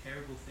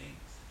terrible things?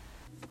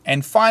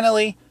 And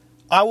finally,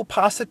 I will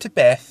pass it to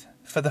Beth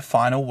for the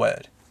final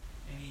word.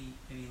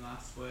 Any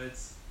last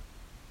words?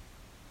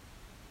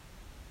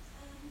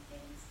 Get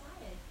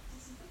inspired. Do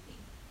some cooking.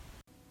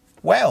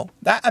 Well,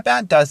 that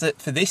about does it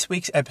for this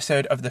week's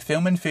episode of the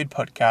Film and Food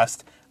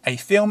Podcast, a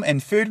film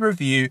and food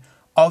review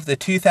of the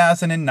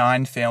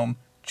 2009 film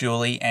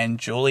Julie and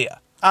Julia.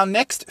 Our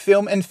next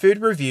film and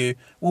food review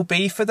will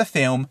be for the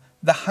film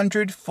The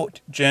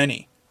 100-Foot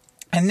Journey.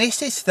 And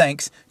this is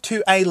thanks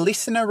to a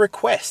listener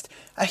request.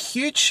 A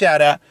huge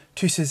shout out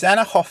to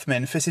Susanna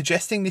Hoffman for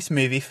suggesting this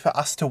movie for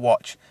us to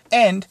watch.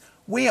 And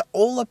we're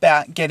all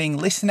about getting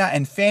listener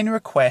and fan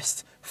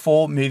requests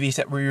for movies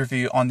that we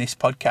review on this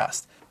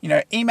podcast.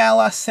 Email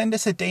us, send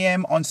us a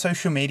DM on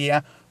social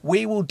media.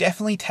 We will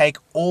definitely take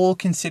all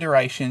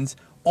considerations,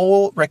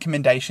 all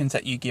recommendations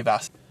that you give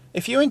us.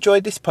 If you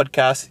enjoyed this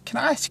podcast, can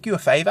I ask you a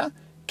favor?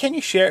 Can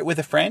you share it with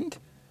a friend?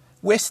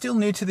 We're still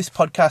new to this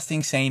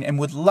podcasting scene and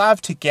would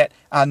love to get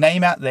our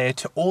name out there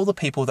to all the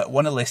people that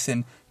want to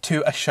listen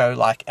to a show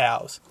like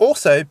ours.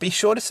 Also, be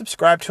sure to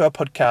subscribe to our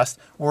podcast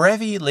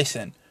wherever you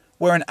listen.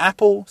 We're on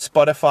Apple,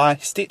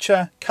 Spotify,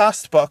 Stitcher,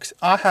 Castbox,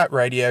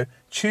 iHeartRadio,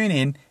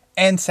 TuneIn,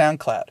 and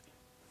SoundCloud.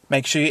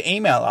 Make sure you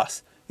email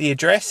us. The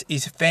address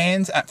is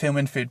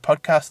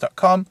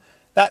fans@filmandfoodpodcast.com.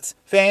 That's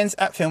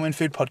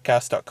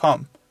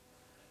fans@filmandfoodpodcast.com.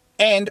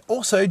 And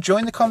also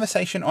join the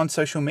conversation on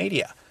social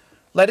media.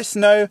 Let us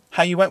know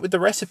how you went with the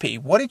recipe.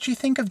 What did you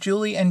think of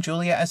Julie and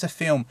Julia as a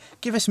film?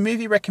 Give us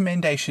movie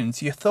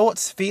recommendations, your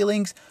thoughts,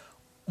 feelings,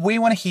 We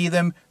want to hear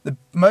them. The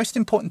most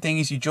important thing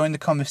is you join the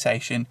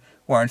conversation.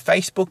 We're on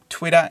Facebook,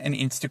 Twitter and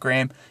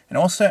Instagram, and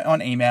also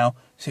on email.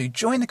 So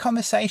join the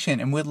conversation,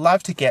 and we'd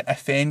love to get a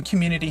fan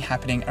community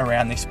happening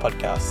around this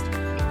podcast.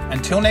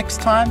 Until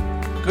next time,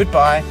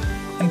 goodbye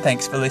and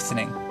thanks for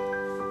listening.